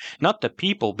rich? Not the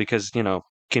people, because,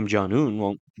 Kim Jong Un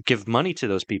won't give money to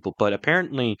those people, but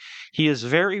apparently he is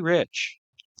very rich.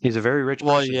 He's a very rich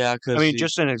Well, person. yeah, I because mean, he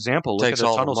just an example. Look at takes the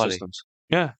all the tunnel money. systems.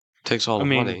 Yeah, Takes all I the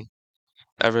mean, money.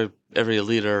 Every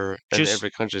leader in just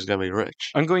every country is gonna be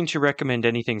rich. I'm going to recommend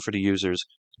anything for the users.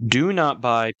 Do not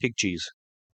buy pig cheese.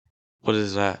 What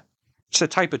is that? It's a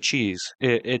type of cheese.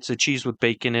 It's a cheese with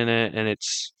bacon in it, and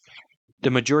the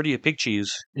majority of pig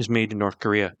cheese is made in North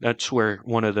Korea. That's where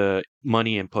one of the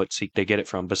money inputs they get it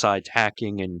from, besides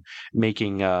hacking and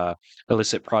making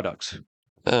illicit products.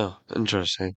 Oh,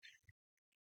 interesting.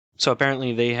 So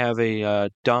apparently they have a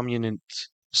dominant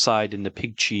side in the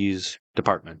pig cheese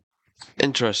department.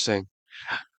 Interesting.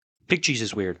 Pig cheese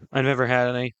is weird. I've never had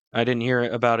any. I didn't hear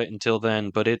about it until then,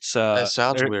 but it's That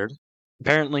sounds weird.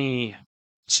 apparently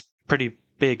it's pretty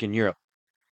big in Europe.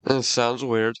 It sounds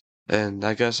weird, and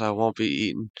I guess I won't be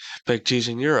eating big cheese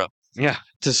in Europe Yeah,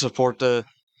 to support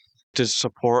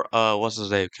what's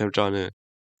his name, Kim Jong Un.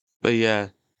 But yeah,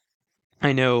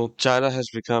 I know China has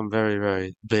become very,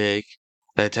 very big.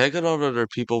 They've taken over their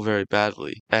people very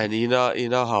badly. And you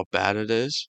know how bad it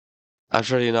is? I'm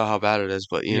sure you know how bad it is,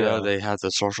 but yeah, they have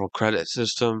the social credit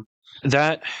system.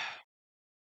 that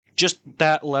just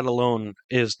that let alone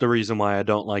is the reason why I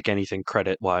don't like anything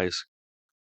credit wise,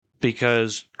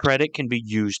 because credit can be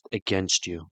used against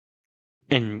you.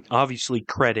 And obviously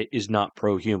credit is not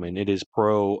pro human. It is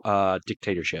pro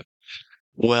dictatorship.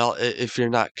 Well, if you're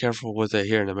not careful with it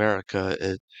here in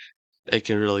America, it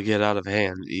can really get out of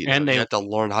hand. And You they have to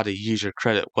learn how to use your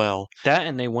credit well. that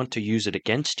and they want to use it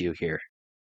against you here.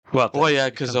 Well, Well, yeah,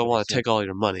 the because they'll companies, want to yeah. take all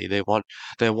your money.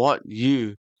 They want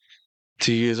you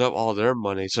to use up all their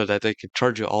money so that they can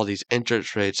charge you all these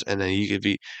interest rates, and then you could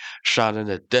be shot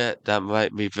into debt. That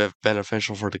might be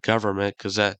beneficial for the government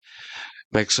because that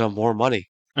makes them more money.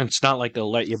 And it's not like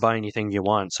they'll let you buy anything you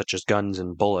want, such as guns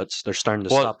and bullets. They're starting to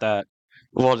Well, stop that.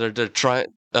 well, they're trying.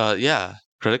 Yeah,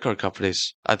 credit card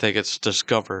companies. I think it's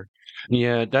Discover.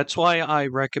 Yeah, that's why I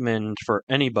recommend for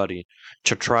anybody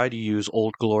to try to use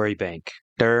Old Glory Bank.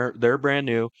 They're brand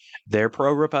new, they're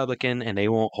pro-Republican, and they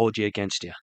won't hold you against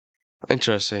you.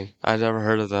 Interesting. I never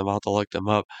heard of them. I'll have to look them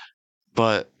up.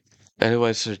 But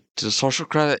anyway, so the social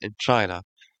credit in China,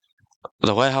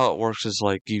 the way how it works is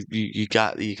like you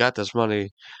got this money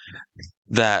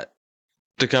that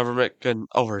the government can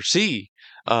oversee.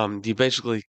 You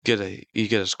basically get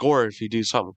a score if you do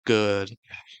something good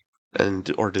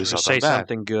or do Or something say bad.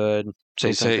 something good, say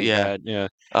You say something yeah, bad, yeah.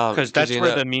 Because because that's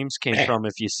where the memes came from.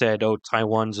 If you said, "Oh,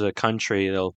 Taiwan's a country,"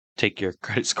 they'll take your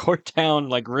credit score down,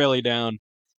 like really down.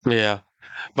 yeah.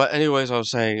 But anyways, I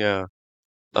was saying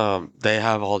they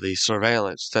have all these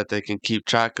surveillance that they can keep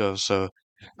track of, so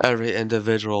every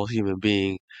individual human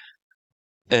being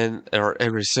or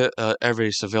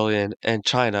every civilian in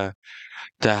China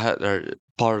that are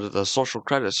part of the social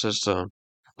credit system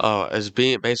is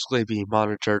basically being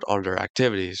monitored on their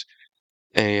activities.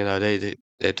 And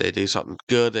if they do something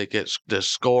good, they get this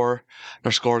score.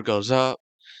 Their score goes up,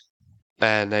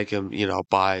 and they can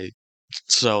buy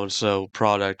so and so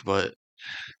product. But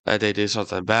if they do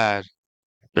something bad,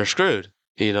 they're screwed.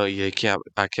 You can't.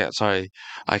 I can't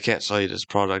sell you this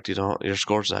product. Your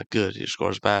score's not good. Your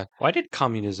score's bad. Why did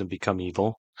communism become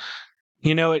evil?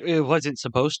 It wasn't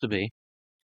supposed to be.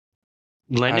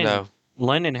 I Lenin know.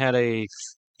 Lenin had a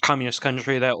communist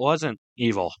country that wasn't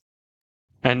evil.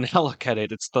 And now look at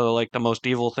it. It's the most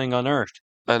evil thing on earth.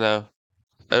 I know.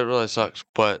 It really sucks.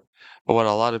 But what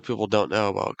a lot of people don't know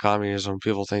about communism,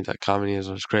 people think that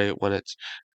communism is great when it's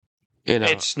you know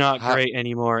It's not ha- great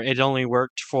anymore. It only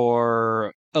worked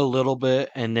for a little bit,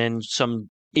 and then some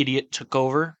idiot took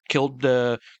over, killed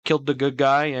the good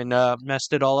guy, and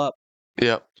messed it all up.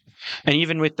 Yep. And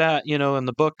even with that, in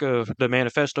the book of the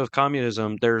Manifesto of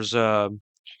Communism, there's a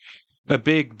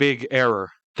big, big error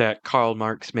that Karl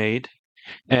Marx made.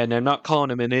 And I'm not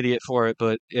calling him an idiot for it,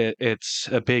 but it's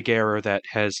a big error that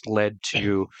has led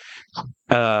to,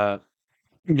 uh,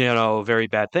 very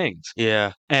bad things.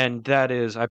 Yeah. And that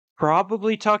is, I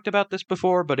probably talked about this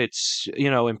before, but it's,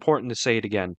 important to say it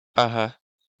again. Uh-huh.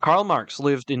 Karl Marx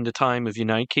lived in the time of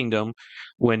United Kingdom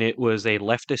when it was a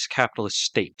leftist capitalist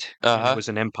state and it Uh-huh. was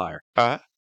an empire. Uh-huh.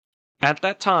 At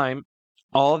that time,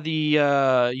 all the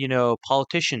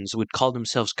politicians would call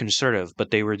themselves conservative,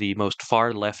 but they were the most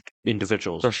far left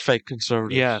individuals. They're fake Yeah,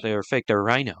 conservatives. they were fake. They're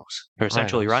rhinos. They're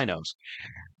essentially Rhinos. rhinos.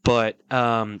 But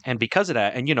and because of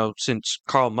that, and since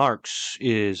Karl Marx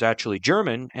is actually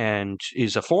German and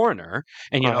is a foreigner,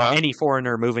 and Uh-huh. any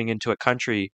foreigner moving into a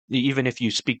country, even if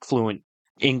you speak fluent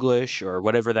English or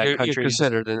whatever that You're country is,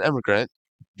 considered an immigrant.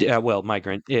 well,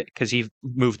 migrant, because he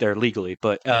moved there legally.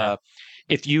 But Yeah.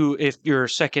 if your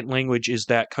second language is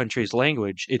that country's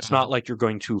language, it's Uh-huh. not like you're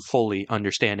going to fully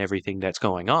understand everything that's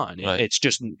going on. Right. It's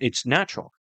just it's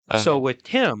natural. So Uh-huh. with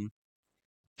him,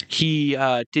 he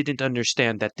didn't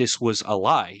understand that this was a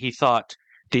lie. He thought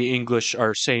the English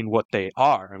are saying what they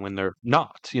are, and when they're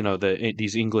not,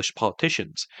 these English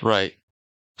politicians. Right.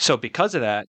 So because of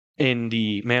that, in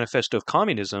the Manifesto of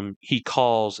Communism, he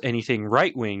calls anything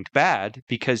right-winged bad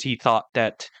because he thought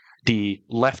that the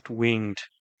left-winged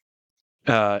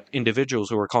individuals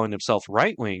who were calling themselves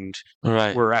right-winged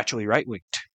Right. were actually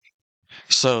right-winged.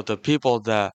 So the people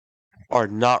that are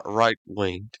not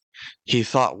right-winged, he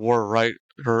thought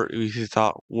he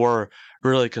thought were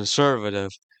really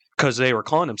conservative. Because they were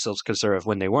calling themselves conservative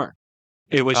when they weren't.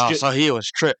 It was Oh, so he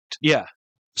was tricked. Yeah.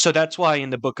 So that's why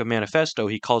in the Book of Manifesto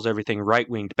he calls everything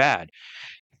right-winged bad.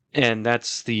 And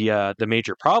that's the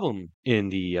major problem in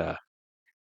the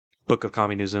Book of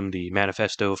Communism, the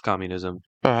Manifesto of Communism,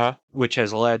 Uh-huh. which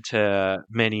has led to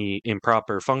many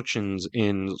improper functions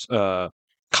in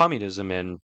communism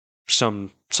and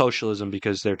some socialism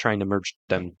because they're trying to merge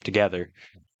them together.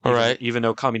 Even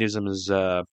though communism is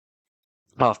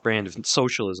off-brand of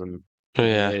socialism,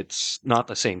 Yeah. it's not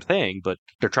the same thing, but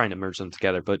they're trying to merge them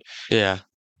together. But Yeah.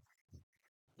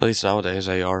 At least nowadays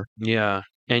they are. yeah.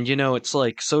 And it's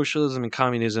like socialism and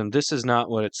communism, this is not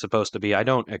what it's supposed to be. I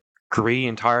don't agree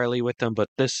entirely with them, but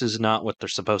this is not what they're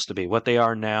supposed to be. What they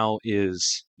are now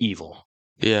is evil.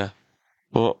 Yeah.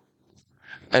 Well,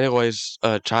 anyways,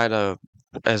 China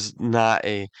is not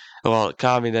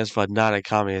communist, but not a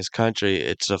communist country.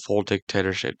 It's a full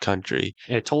dictatorship country.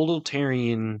 A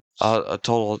totalitarian. A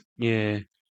total, Yeah.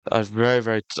 a very,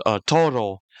 very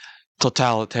total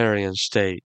totalitarian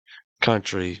state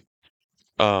country.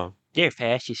 They're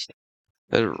fascist.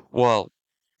 Well,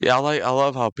 yeah, I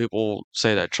love how people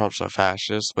say that Trump's a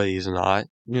fascist, but he's not.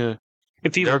 Yeah.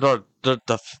 If you, They're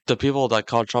the people that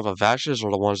call Trump a fascist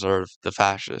are the ones that are the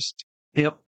fascist,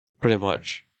 Yep. pretty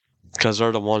much, because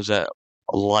they're the ones that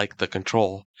like the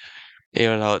control,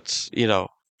 even though it's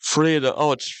freedom.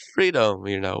 Oh, it's freedom.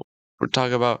 We're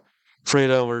talking about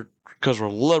freedom. Because we're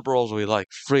liberals, we like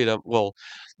freedom. Well,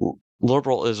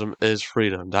 liberalism is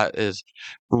freedom. That is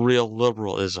real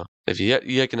liberalism. If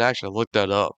you can actually look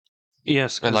that up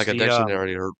Yes, in like a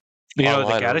dictionary or the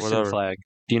online or Gaddison whatever. flag.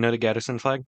 Do you know the Gaddison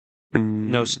flag?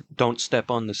 No, don't step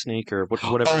on the snake or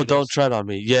whatever. Oh, it don't is. tread on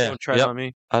me. Yeah. Don't tread Yep. on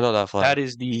me. I know that flag. That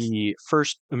is the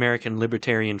first American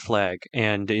libertarian flag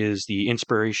and is the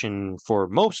inspiration for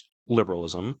most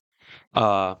liberalism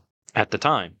at the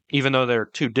time. Even though they're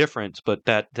two different, but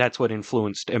that's what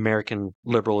influenced American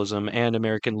liberalism and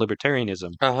American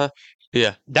libertarianism. Uh-huh.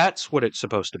 Yeah. That's what it's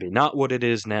supposed to be, not what it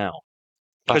is now.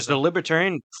 Because the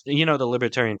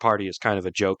libertarian party is kind of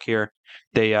a joke here.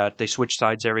 They switch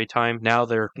sides every time. Now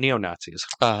they're neo-Nazis.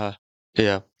 Uh-huh.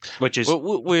 Yeah. Which is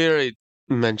we already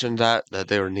mentioned that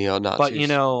they were neo-Nazis.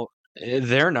 But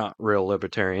they're not real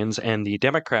libertarians, and the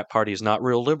Democrat Party is not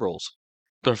real liberals.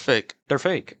 They're fake. They're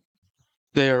fake.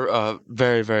 They're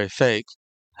very, very fake.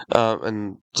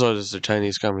 And so does the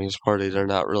Chinese Communist Party. They're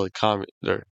not really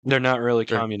They're not really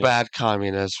communist. Bad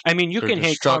communists. I mean, you They're can hate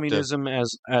destructive. communism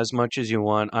as much as you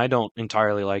want. I don't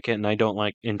entirely like it, and I don't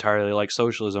entirely like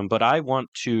socialism. But I want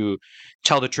to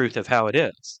tell the truth of how it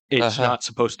is. It's not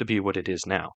supposed to be what it is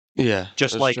now. Yeah.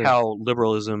 Just like true. how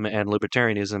liberalism and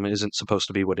libertarianism isn't supposed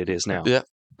to be what it is now. Yeah.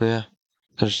 Yeah.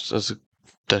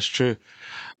 That's true.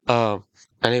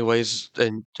 Anyways,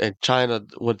 in China,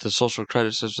 with the social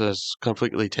credit system is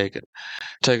completely taken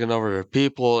over their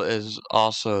people is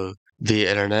also the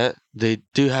internet. They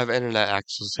do have internet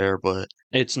access there, but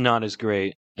it's not as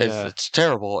great. It's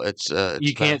terrible. It's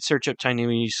you can't search up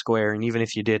Chinese Square, and even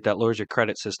if you did, that lowers your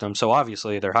credit system. So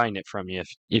obviously they're hiding it from you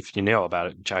if you know about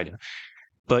it in China.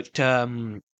 But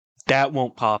that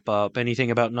won't pop up.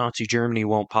 Anything about Nazi Germany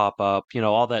won't pop up.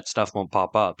 All that stuff won't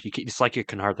pop up. It's like you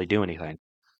can hardly do anything.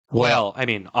 Well, I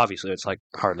mean, obviously, it's like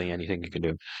hardly anything you can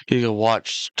do. You can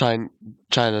watch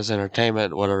China's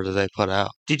entertainment, whatever they put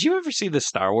out. Did you ever see the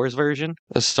Star Wars version?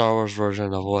 The Star Wars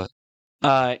version of what?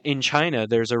 In China,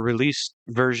 there's a released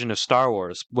version of Star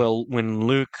Wars. Well, when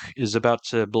Luke is about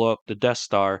to blow up the Death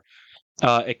Star,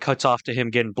 it cuts off to him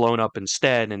getting blown up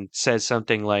instead and says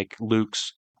something like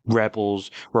Luke's rebels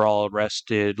were all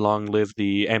arrested, long live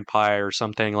the Empire, or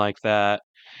something like that.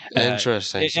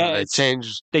 Interesting. So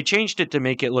they changed it to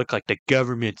make it look like the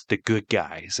government's the good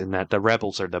guys and that the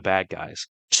rebels are the bad guys.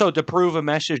 So to prove a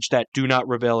message that do not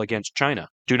rebel against China,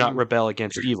 do not rebel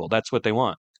against evil. That's what they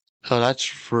want. Oh,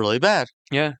 that's really bad.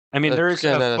 Yeah. I mean, there is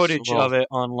footage of it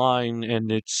online,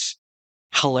 and it's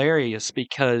hilarious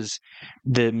because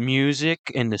the music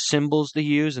and the symbols they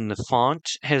use and the font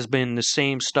has been the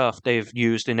same stuff they've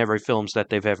used in every films that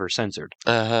they've ever censored.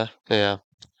 Yeah.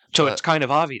 So it's kind of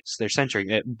obvious they're censoring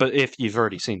it, but if you've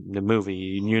already seen the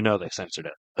movie, you know they censored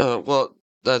it. Well,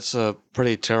 that's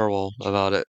pretty terrible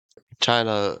about it.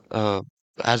 China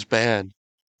has banned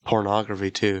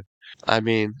pornography too. I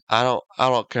mean, I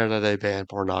don't care that they ban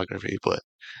pornography, but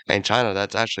in China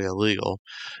that's actually illegal.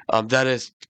 That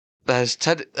is that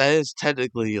is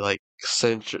technically like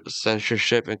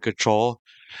censorship and control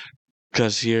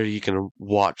because here you can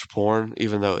watch porn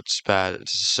even though it's bad,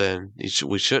 it's a sin.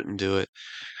 We shouldn't do it.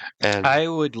 And I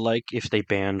would like if they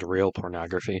banned real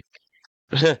pornography.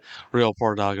 real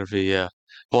pornography, yeah.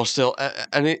 Well, still,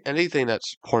 anything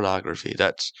that's pornography,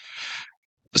 that's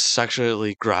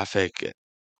sexually graphic,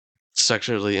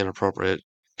 sexually inappropriate,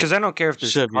 Because I don't care if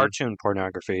there's should be. cartoon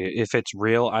pornography. If it's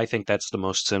real, I think that's the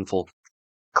most sinful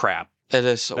crap It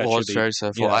is, that well, should it's be. very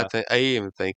sinful. Yeah. I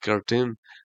even think cartoon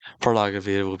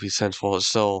pornography would be sinful. It's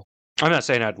still, I'm not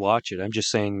saying I'd watch it. I'm just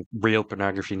saying real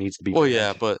pornography needs to be well, banned.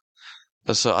 yeah, but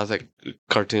so I think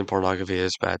cartoon pornography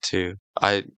is bad too.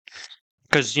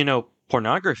 Because,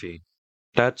 pornography,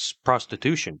 that's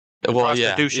prostitution. And Well,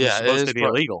 yeah, prostitution is yeah, it supposed is, to be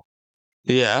illegal.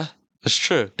 yeah, it's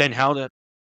true. Then how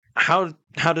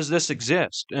does this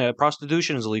exist?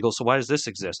 Prostitution is illegal, so why does this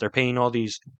exist? They're paying all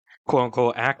these quote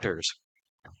unquote actors.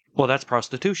 Well, that's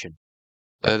prostitution.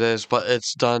 It is, but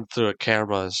it's done through a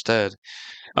camera instead.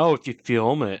 Oh, if you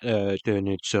film it, then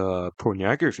it's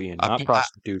pornography and I, not I,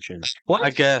 prostitution. What? I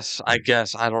guess,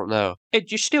 I don't know.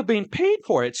 You're still being paid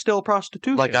for it. It's still Like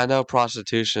prostitution. I know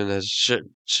prostitution is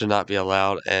should not be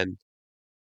allowed, and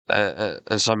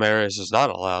in some areas it's not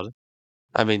allowed.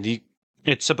 I mean,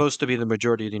 It's supposed to be the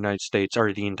majority of the United States,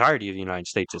 or the entirety of the United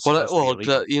States. It's well, supposed to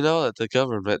be illegal. you know that the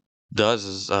government does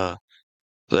is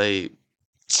they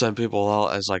send people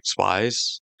out as like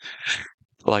spies,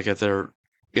 like if they're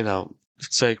you know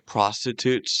say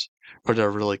prostitutes or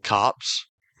they're really cops,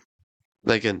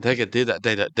 they can do that.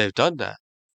 They've done that.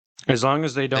 As long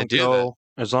as they They don't do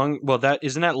that. go, well, that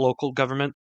isn't that local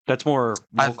government. That's more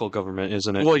I local government,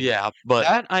 isn't it? well, yeah, but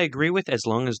That I agree with, as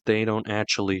long as they don't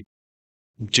actually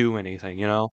do anything,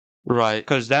 right,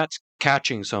 because that's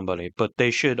catching somebody. But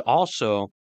they should also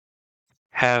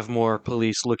have more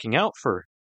police looking out for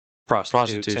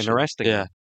prostitutes and prostitution. arresting Yeah,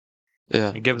 them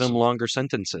yeah, and give them longer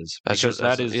sentences because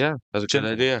that is yeah, that's a good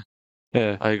sinful. idea.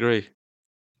 Yeah. I agree.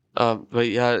 But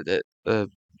yeah,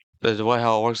 the way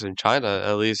how it works in China,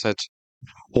 at least that's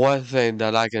one thing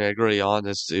that I can agree on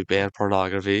is to ban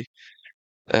pornography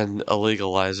and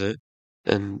illegalize it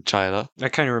in China.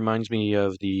 That kind of reminds me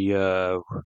of the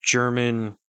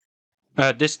German.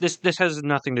 This has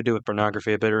nothing to do with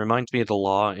pornography, but it reminds me of the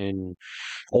law in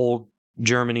old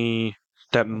Germany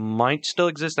that might still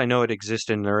exist. I know it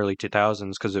existed in the early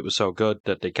 2000s because it was so good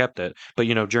that they kept it. But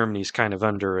Germany's kind of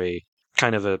under a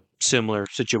kind of a similar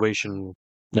situation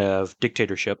of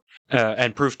dictatorship.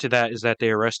 And proof to that is that they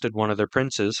arrested one of their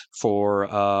princes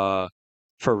for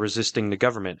resisting the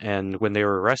government. And when they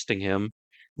were arresting him,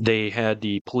 they had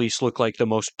the police look like the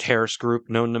most terrorist group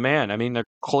known to man. I mean, they're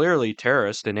clearly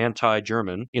terrorist and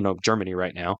anti-German, Germany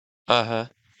right now. Uh-huh.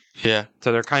 Yeah.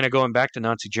 So they're kind of going back to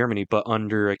Nazi Germany, but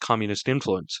under a communist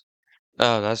influence.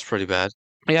 Oh, that's pretty bad.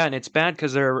 Yeah, and it's bad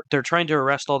because they're trying to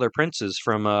arrest all their princes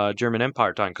from German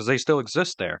Empire time because they still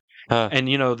exist there. Huh. And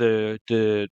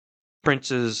the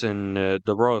princes and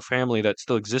the royal family that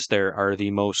still exist there are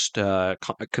the most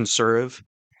conservative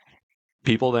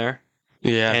people there.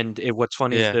 Yeah. And what's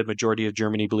funny is Yeah. the majority of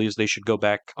Germany believes they should go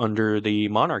back under the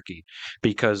monarchy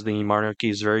because the monarchy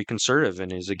is very conservative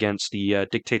and is against the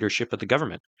dictatorship of the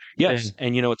government. Yes,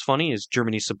 and what's funny is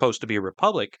Germany's supposed to be a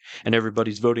republic, and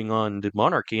everybody's voting on the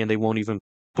monarchy, and they won't even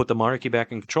put the monarchy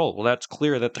back in control. Well, that's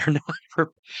clear that they're not.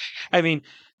 I mean,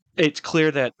 it's clear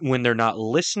that when they're not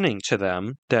listening to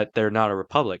them, that they're not a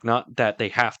republic. Not that they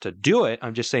have to do it.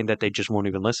 I'm just saying that they just won't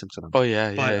even listen to them. Oh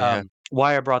yeah, But yeah.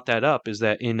 why I brought that up is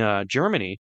that in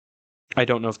Germany, I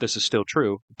don't know if this is still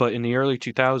true, but in the early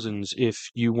 2000s, if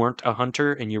you weren't a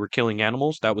hunter and you were killing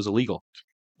animals, that was illegal.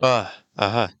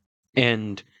 Uh-huh.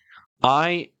 And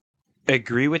I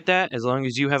agree with that as long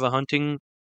as you have a hunting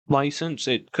license.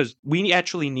 Because we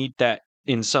actually need that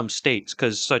in some states,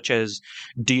 because such as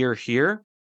deer here,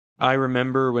 I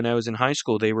remember when I was in high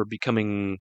school, they were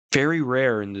becoming very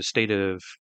rare in the state of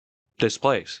this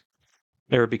place.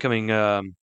 They were becoming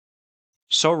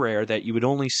so rare that you would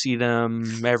only see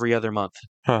them every other month.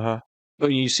 Uh-huh. Well,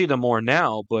 you see them more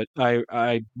now, but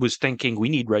I was thinking we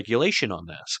need regulation on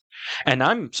this. And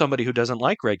I'm somebody who doesn't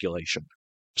like regulation.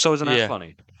 So isn't that Yeah.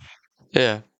 funny?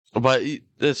 Yeah. But you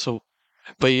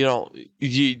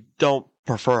don't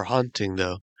prefer hunting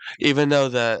though. Even though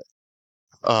that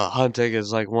hunting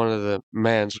is like one of the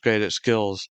man's greatest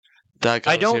skills. That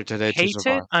I goes here don't today to hate it.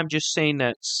 survive. I'm just saying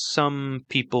that some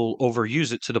people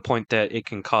overuse it to the point that it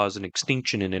can cause an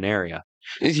extinction in an area.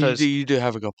 You 'Cause- do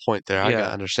have a good point there. I Yeah.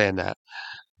 gotta understand that.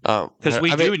 because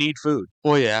we I mean, do need food.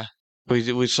 well, yeah,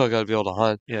 we still got to be able to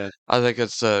hunt. Yeah, I think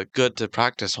it's good to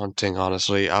practice hunting.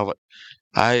 Honestly, I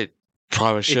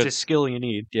probably it's a should. skill you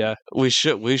need. Yeah, We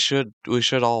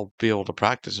should all be able to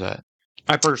practice that.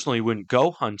 I personally wouldn't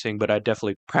go hunting, but I'd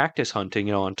definitely practice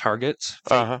hunting. On targets,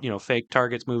 Uh fake, huh. fake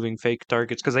targets, moving fake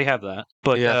targets, because they have that.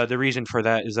 But Yeah. the reason for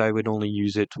that is I would only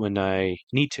use it when I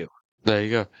need to. There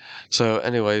you go. So,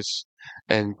 anyways,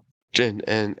 and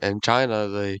in China,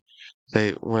 they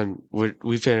when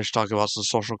we finished talking about the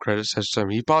social credit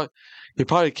system, you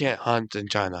probably can't hunt in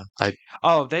China.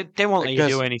 Oh, they won't let you do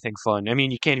Because anything fun. I mean,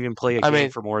 you can't even play a I game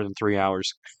mean for more than 3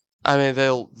 hours.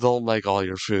 they'll make all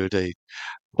your food. They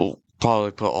will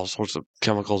probably put all sorts of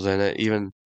chemicals in it.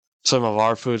 Even some of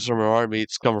our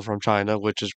meats coming from China,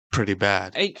 which is pretty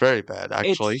bad, It, very bad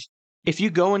actually. it's if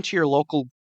you go into your local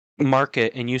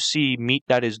market and you see meat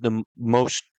that is the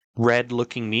most red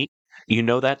looking meat, you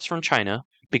know that's from China,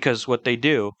 because what they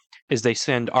do is they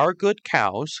send our good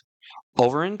cows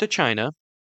over into China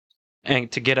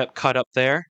and to get up cut up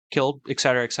there, killed,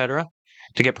 etc.,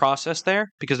 to get processed there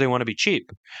because they want to be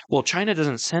cheap. Well, China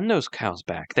doesn't send those cows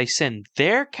back. They send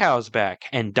their cows back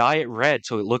and dye it red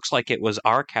so it looks like it was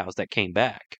our cows that came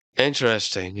back,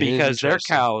 Interesting, because their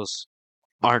interesting. cows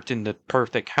aren't in the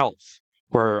perfect health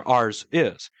where ours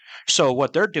is. So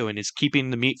what they're doing is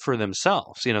keeping the meat for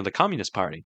themselves, the Communist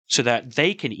Party, so that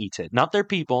they can eat it, not their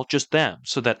people, just them,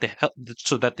 so that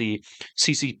the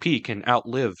CCP can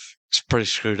outlive. It's pretty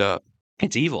screwed up.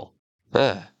 It's evil.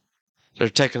 Yeah. They're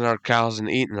taking our cows and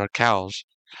eating our cows.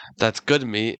 That's good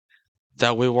meat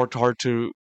that we worked hard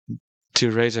to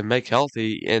raise and make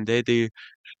healthy, and they do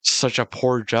such a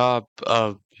poor job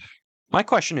of. My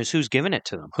question is, who's giving it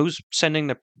to them? Who's sending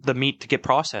the meat to get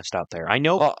processed out there? I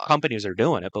know Well, companies are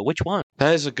doing it, but which one?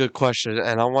 that is a good question,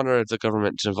 and I wonder if the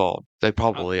government's involved. They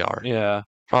probably are. Yeah.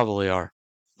 Probably are.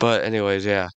 But anyways,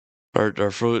 yeah.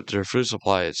 Their food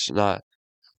supply it's not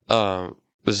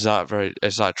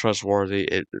trustworthy.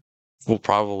 It will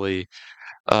probably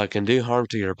can do harm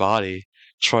to your body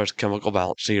as far as chemical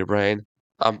balance to your brain.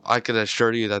 I can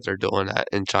assure you that they're doing that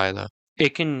in China.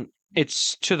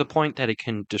 It's to the point that it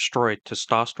can destroy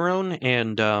testosterone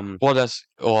and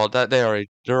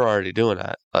They're already doing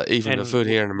that. Even the food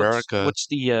here in America, what's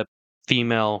the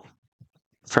female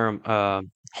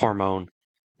hormone?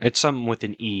 It's something with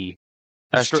an E.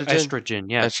 estrogen, Estrogen,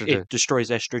 yeah. estrogen. It destroys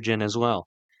estrogen as well.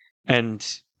 And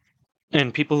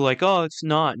people are like, oh, it's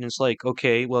not. And it's like,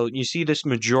 okay, well, you see this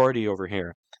majority over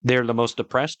here. They're the most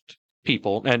oppressed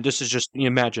people. And this is just,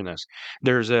 imagine this.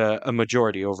 There's a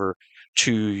majority over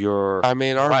to your I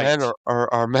mean, our right.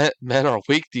 men men are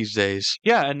weak these days.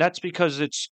 Yeah, and that's because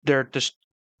it's their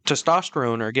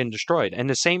testosterone are getting destroyed. And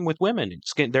the same with women.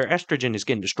 Their estrogen is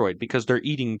getting destroyed because they're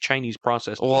eating Chinese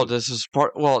processed Well, food. this is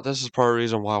part of the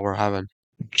reason why we're having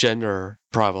gender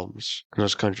problems in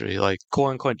this country. Like,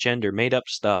 Quote unquote gender, made up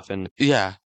stuff. And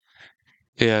yeah,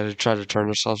 yeah, to try to turn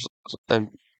themselves and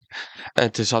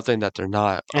into something that they're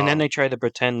not. then they try to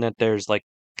pretend that there's like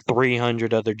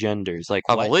 300 other genders. Like,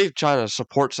 I what? believe China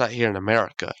supports that here in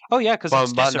America, Oh, yeah, because but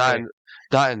it's disarray.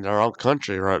 not in their own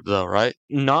country, right? Though, right?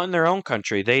 Not in their own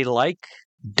country. They like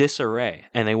disarray,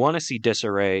 and they want to see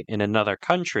disarray in another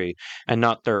country and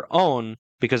not their own,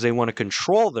 because they want to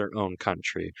control their own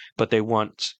country. But they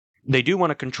do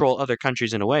want to control other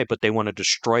countries in a way, but they want to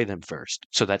destroy them first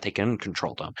so that they can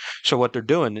control them. So what they're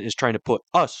doing is trying to put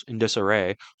us in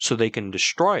disarray so they can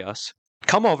destroy us,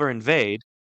 come over, invade,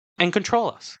 and control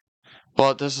us.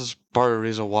 Well, this is part of the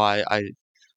reason why I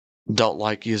don't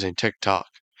like using TikTok.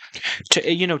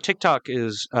 TikTok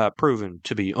is proven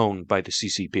to be owned by the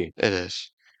CCP. It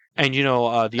is, And the and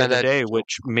other that day,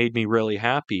 which made me really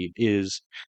happy, is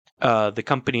the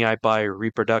company I buy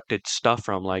reproductive stuff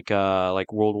from, like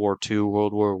World War II,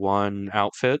 World War One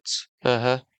outfits.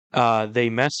 uh-huh. They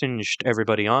messaged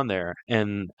everybody on there,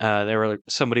 and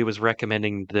somebody was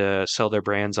recommending to sell their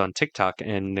brands on TikTok,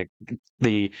 and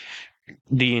the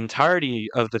the entirety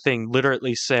of the thing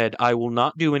literally said, I will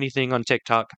not do anything on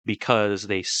TikTok because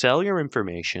they sell your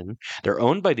information. They're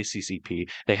owned by the CCP.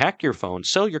 They hack your phone,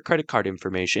 sell your credit card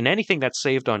information, anything that's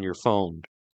saved on your phone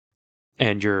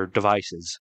and your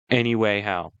devices. Anyway,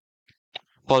 how?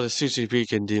 Well, the CCP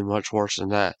can do much worse than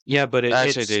that. Yeah, but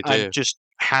Actually, they I'm do. just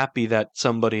happy that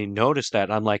somebody noticed that.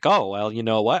 I'm like, oh, well, you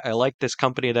know what? I like this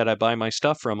company that I buy my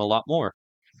stuff from a lot more.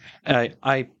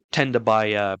 I tend to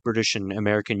buy British and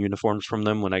American uniforms from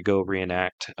them when I go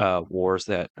reenact wars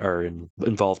that are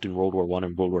involved in World War One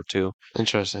and World War Two.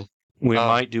 Interesting. We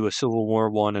might do a Civil War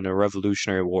one and a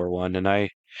Revolutionary War one, and I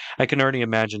can already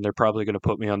imagine they're probably going to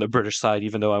put me on the British side,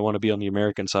 even though I want to be on the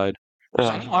American side.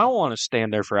 I don't want to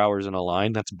stand there for hours in a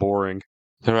line. That's boring.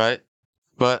 Right.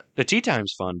 But The tea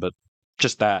time's fun, but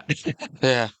just that.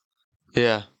 yeah,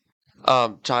 yeah.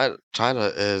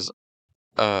 China is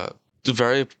uh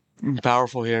very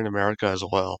powerful here in America as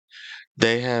well.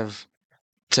 They have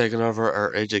taken over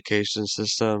our education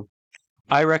system.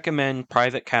 I recommend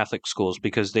private Catholic schools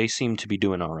because they seem to be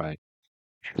doing all right.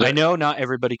 I They're- know not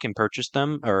everybody can purchase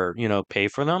them or, pay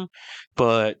for them,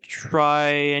 but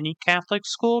try any Catholic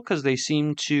school because they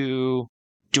seem to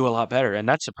do a lot better, and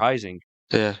that's surprising.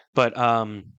 Yeah. But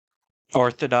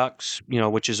Orthodox,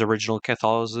 which is original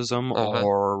Catholicism, Uh-huh.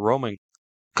 or Roman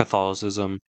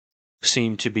Catholicism,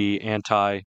 seem to be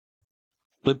anti-libtard.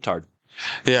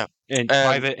 Yeah. And And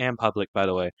private and public, by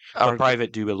the way, but our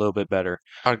private do a little bit better.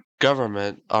 our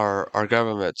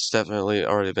government's definitely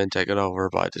already been taken over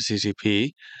by the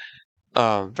CCP.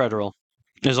 Federal,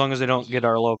 as long as they don't get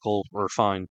our local, we're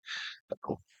fine.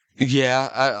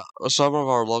 Yeah, some of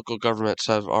our local governments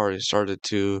have already started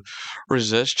to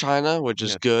resist China, which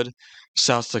is Yeah, good.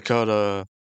 South Dakota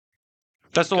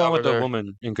that's the one with the governor,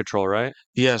 woman in control, right?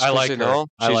 yes, I Kristi like her. Noem,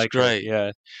 I she's like her. great.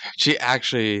 Yeah. She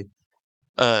actually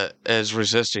is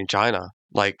resisting China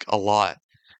like a lot.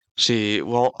 She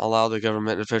won't allow the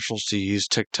government officials to use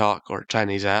TikTok or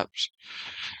Chinese apps.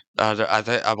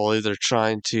 I believe they're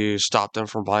trying to stop them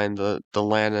from buying the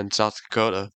land in South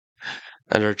Dakota,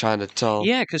 and they're trying to tell.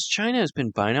 Yeah, because China has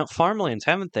been buying out farmlands,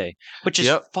 haven't they? Which is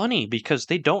Yep. funny because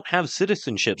they don't have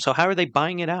citizenship. So how are they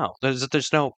buying it out?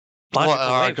 There's no Well,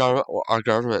 logical way. our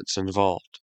government's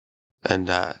involved, and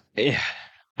Yeah,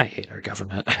 I hate our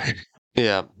government.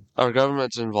 yeah, our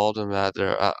government's involved in that.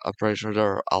 I'm pretty sure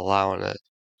they're allowing it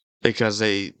because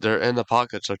they're in the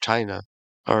pockets of China.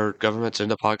 Our government's in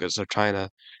the pockets of China.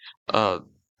 Uh,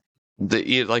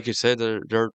 like you said,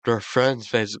 they're friends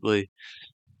basically.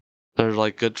 They're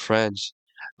like good friends.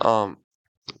 Um,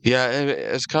 yeah,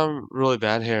 it's come really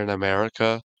bad here in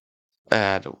America,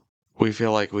 and we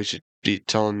feel like we should be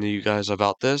telling you guys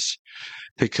about this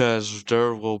because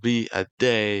there will be a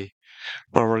day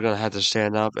when we're gonna have to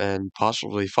stand up and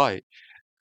possibly fight.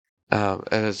 And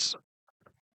it's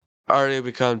already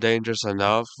become dangerous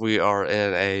enough. We are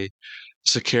in a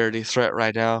security threat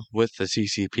right now with the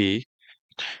CCP.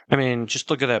 I mean, just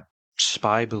look at that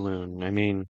spy balloon. I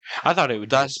mean, I thought it would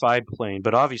be a That's spy plane,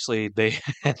 but obviously they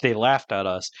they laughed at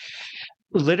us.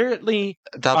 Literally,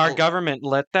 that. our government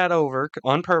let that over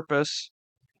on purpose,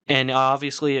 and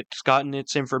obviously it's gotten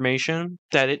its information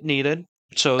that it needed.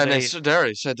 So And they, they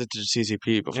already said it to the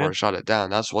CCP before yeah, I shot it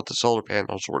down. That's what the solar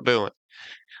panels were doing.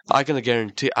 I can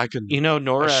guarantee, I can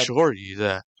NORAD assure you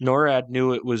that. NORAD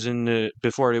knew it was in the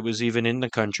before it was even in the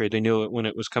country. They knew it when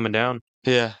it was coming down.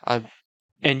 Yeah, I've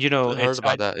And heard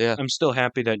about that. Yeah, I'm still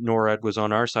happy that NORAD was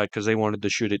on our side because they wanted to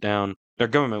shoot it down. Their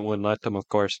government wouldn't let them, of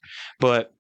course,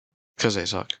 but because they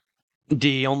suck.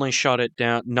 they only shot it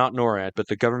down. Not NORAD, but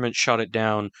the government shot it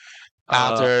down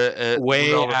After it went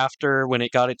way over, after when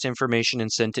it got its information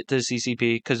and sent it to the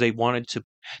CCP because they wanted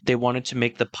to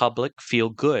make the public feel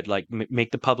good, like make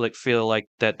the public feel like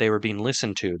that they were being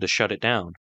listened to shut it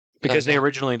down. Because they uh,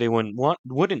 originally they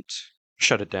wouldn't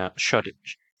shut it down,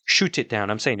 shoot it down.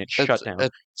 I'm saying it shut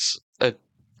it's down.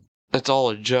 it's all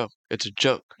a joke. It's a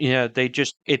joke. Yeah,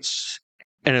 it's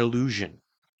an illusion.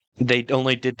 They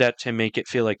only did that to make it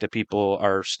feel like the people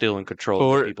are still in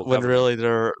control of the people When governing. really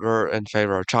they're in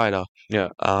favor of China. Yeah.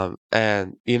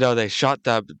 And they shot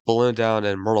that balloon down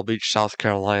in Myrtle Beach, South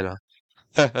Carolina.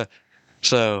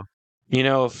 So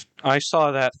If I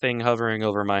saw that thing hovering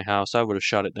over my house, I would have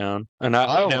shot it down. And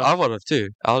I would have too.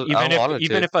 I wanted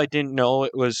even to. if I didn't know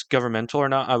it was governmental or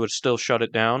not, I would still shut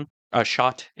it down.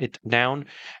 Shot it down.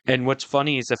 And what's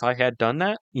funny is if I had done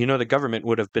that, the government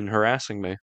would have been harassing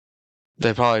me.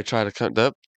 They probably try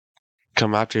to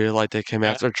come after you like they came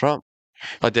Yeah. after Trump,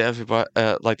 like the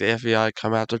FBI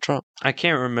come after Trump. I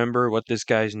can't remember what this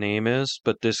guy's name is,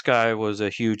 but this guy was a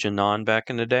huge anon back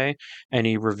in the day, and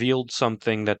he revealed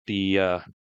something that the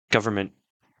government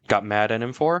got mad at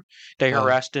him for. They Uh,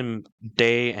 harassed him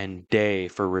day and day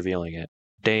for revealing it,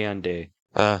 day on day.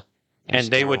 that's And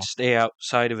they would terrible. stay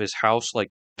outside of his house, like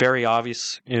very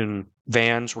obvious in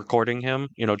vans recording him,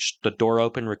 just the door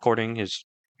open recording his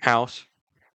house.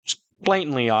 Just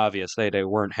blatantly obvious they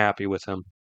weren't happy with him.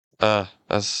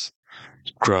 That's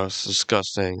gross,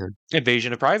 disgusting.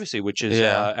 Invasion of privacy, which is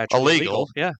Yeah, actually illegal. illegal.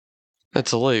 Yeah.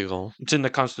 It's illegal. It's in the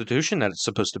Constitution that it's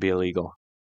supposed to be illegal.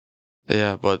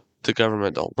 Yeah, but the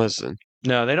government don't listen.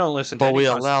 No, they don't listen to But any we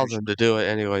allow Constitution. them to do it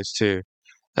anyways too,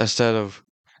 instead of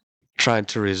trying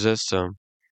to resist them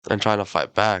and trying to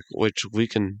fight back, which we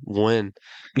can win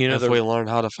if we learn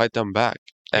how to fight them back.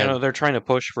 And they're trying to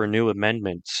push for new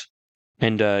amendments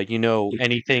And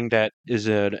anything that is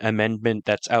an amendment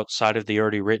that's outside of the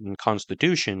already written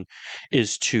Constitution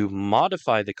is to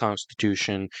modify the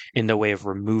Constitution in the way of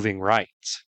removing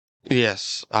rights.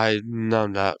 Yes, I've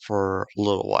known that for a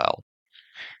little while.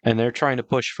 And they're trying to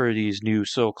push for these new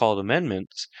so-called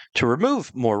amendments to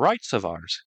remove more rights of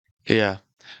ours. Yeah,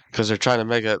 because they're trying to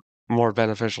make it more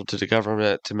beneficial to the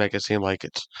government to make it seem like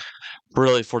it's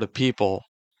really for the people.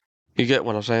 You get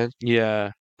what I'm saying?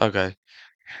 Yeah. Okay.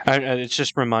 It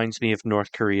just reminds me of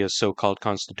North Korea's so-called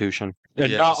constitution. Yeah,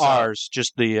 Not so ours,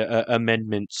 just the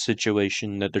amendment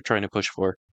situation that they're trying to push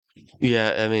for.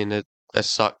 yeah, I mean it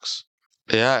sucks.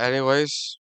 Yeah,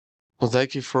 anyways, well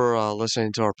thank you for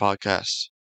listening to our podcast.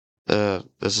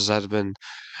 This has been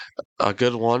a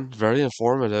good one, very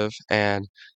informative, and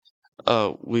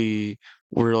we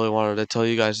really wanted to tell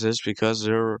you guys this because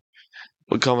there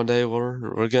will come a day where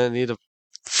we're gonna need to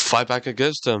fight back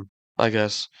against them, I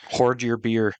guess. Hoard your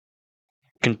beer.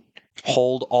 Can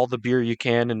hold all the beer you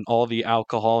can and all the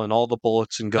alcohol and all the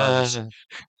bullets and guns.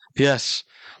 Yes,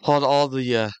 hold all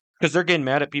the Because they're getting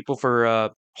mad at people for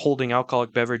holding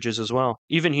alcoholic beverages as well.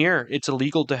 Even here, it's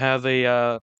illegal to have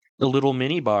a little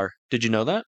mini bar. Did you know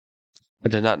that? I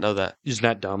did not know that. Isn't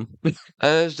that dumb?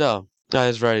 That is dumb. That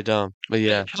is very dumb. But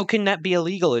yeah, How can that be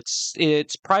illegal?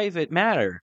 It's private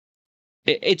matter.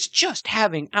 It's just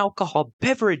having alcohol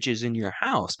beverages in your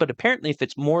house. But apparently, if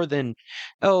it's more than,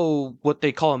 what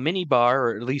they call a mini bar,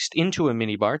 or at least into a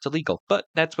mini bar, it's illegal. But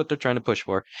that's what they're trying to push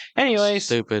for. Anyways,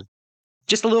 stupid.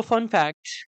 just a little fun fact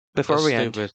before That's we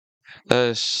end. stupid. That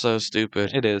is so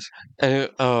stupid. It is. And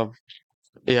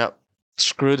yeah,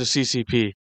 screw the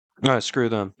CCP. Oh, screw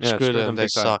them. Yeah, Screw them. They big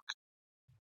time. suck.